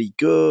pretty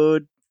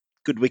good.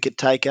 Good wicket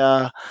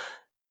taker.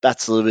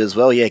 That's a little bit as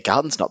well. Yeah,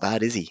 Garton's not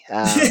bad, is he?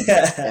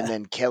 And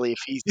then Kelly,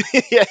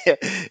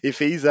 if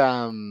he's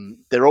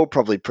they're all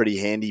probably pretty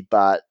handy,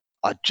 but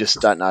I just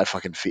don't know if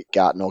I can fit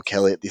Garton or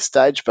Kelly at this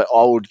stage. But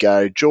I would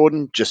go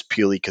Jordan just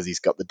purely because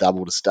he's got the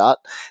double to start.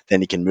 Then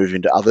he can move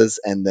into others,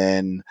 and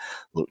then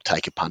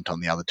take a punt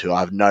on the other two. I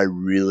have no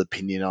real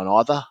opinion on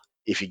either.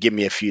 If you give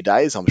me a few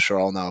days, I'm sure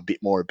I'll know a bit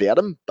more about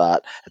them,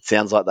 but it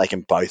sounds like they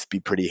can both be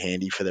pretty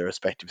handy for their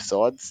respective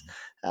sides.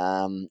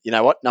 You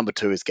know what? Number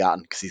 2 is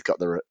Garton because he's got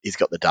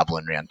the double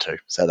in round 2.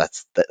 So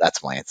that's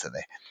my answer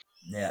there.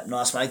 Yeah,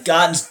 nice, mate.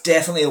 Garton's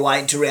definitely a wait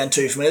into round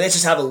 2 for me. Let's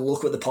just have a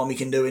look what the Pommy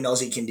can do in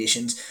Aussie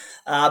conditions.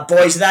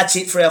 Boys, that's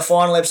it for our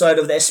final episode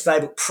of the SC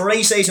Playbook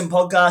pre-season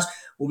podcast.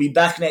 We'll be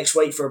back next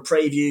week for a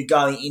preview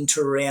going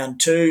into round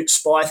 2.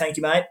 Spy, thank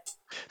you, mate.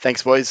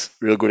 Thanks, boys.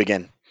 Real good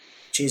again.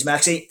 Cheers,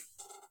 Maxi.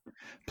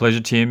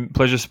 Pleasure, Tim.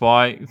 Pleasure,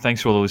 Spy.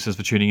 Thanks to all the listeners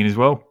for tuning in as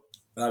well.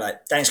 Righto.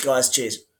 Thanks, guys. Cheers.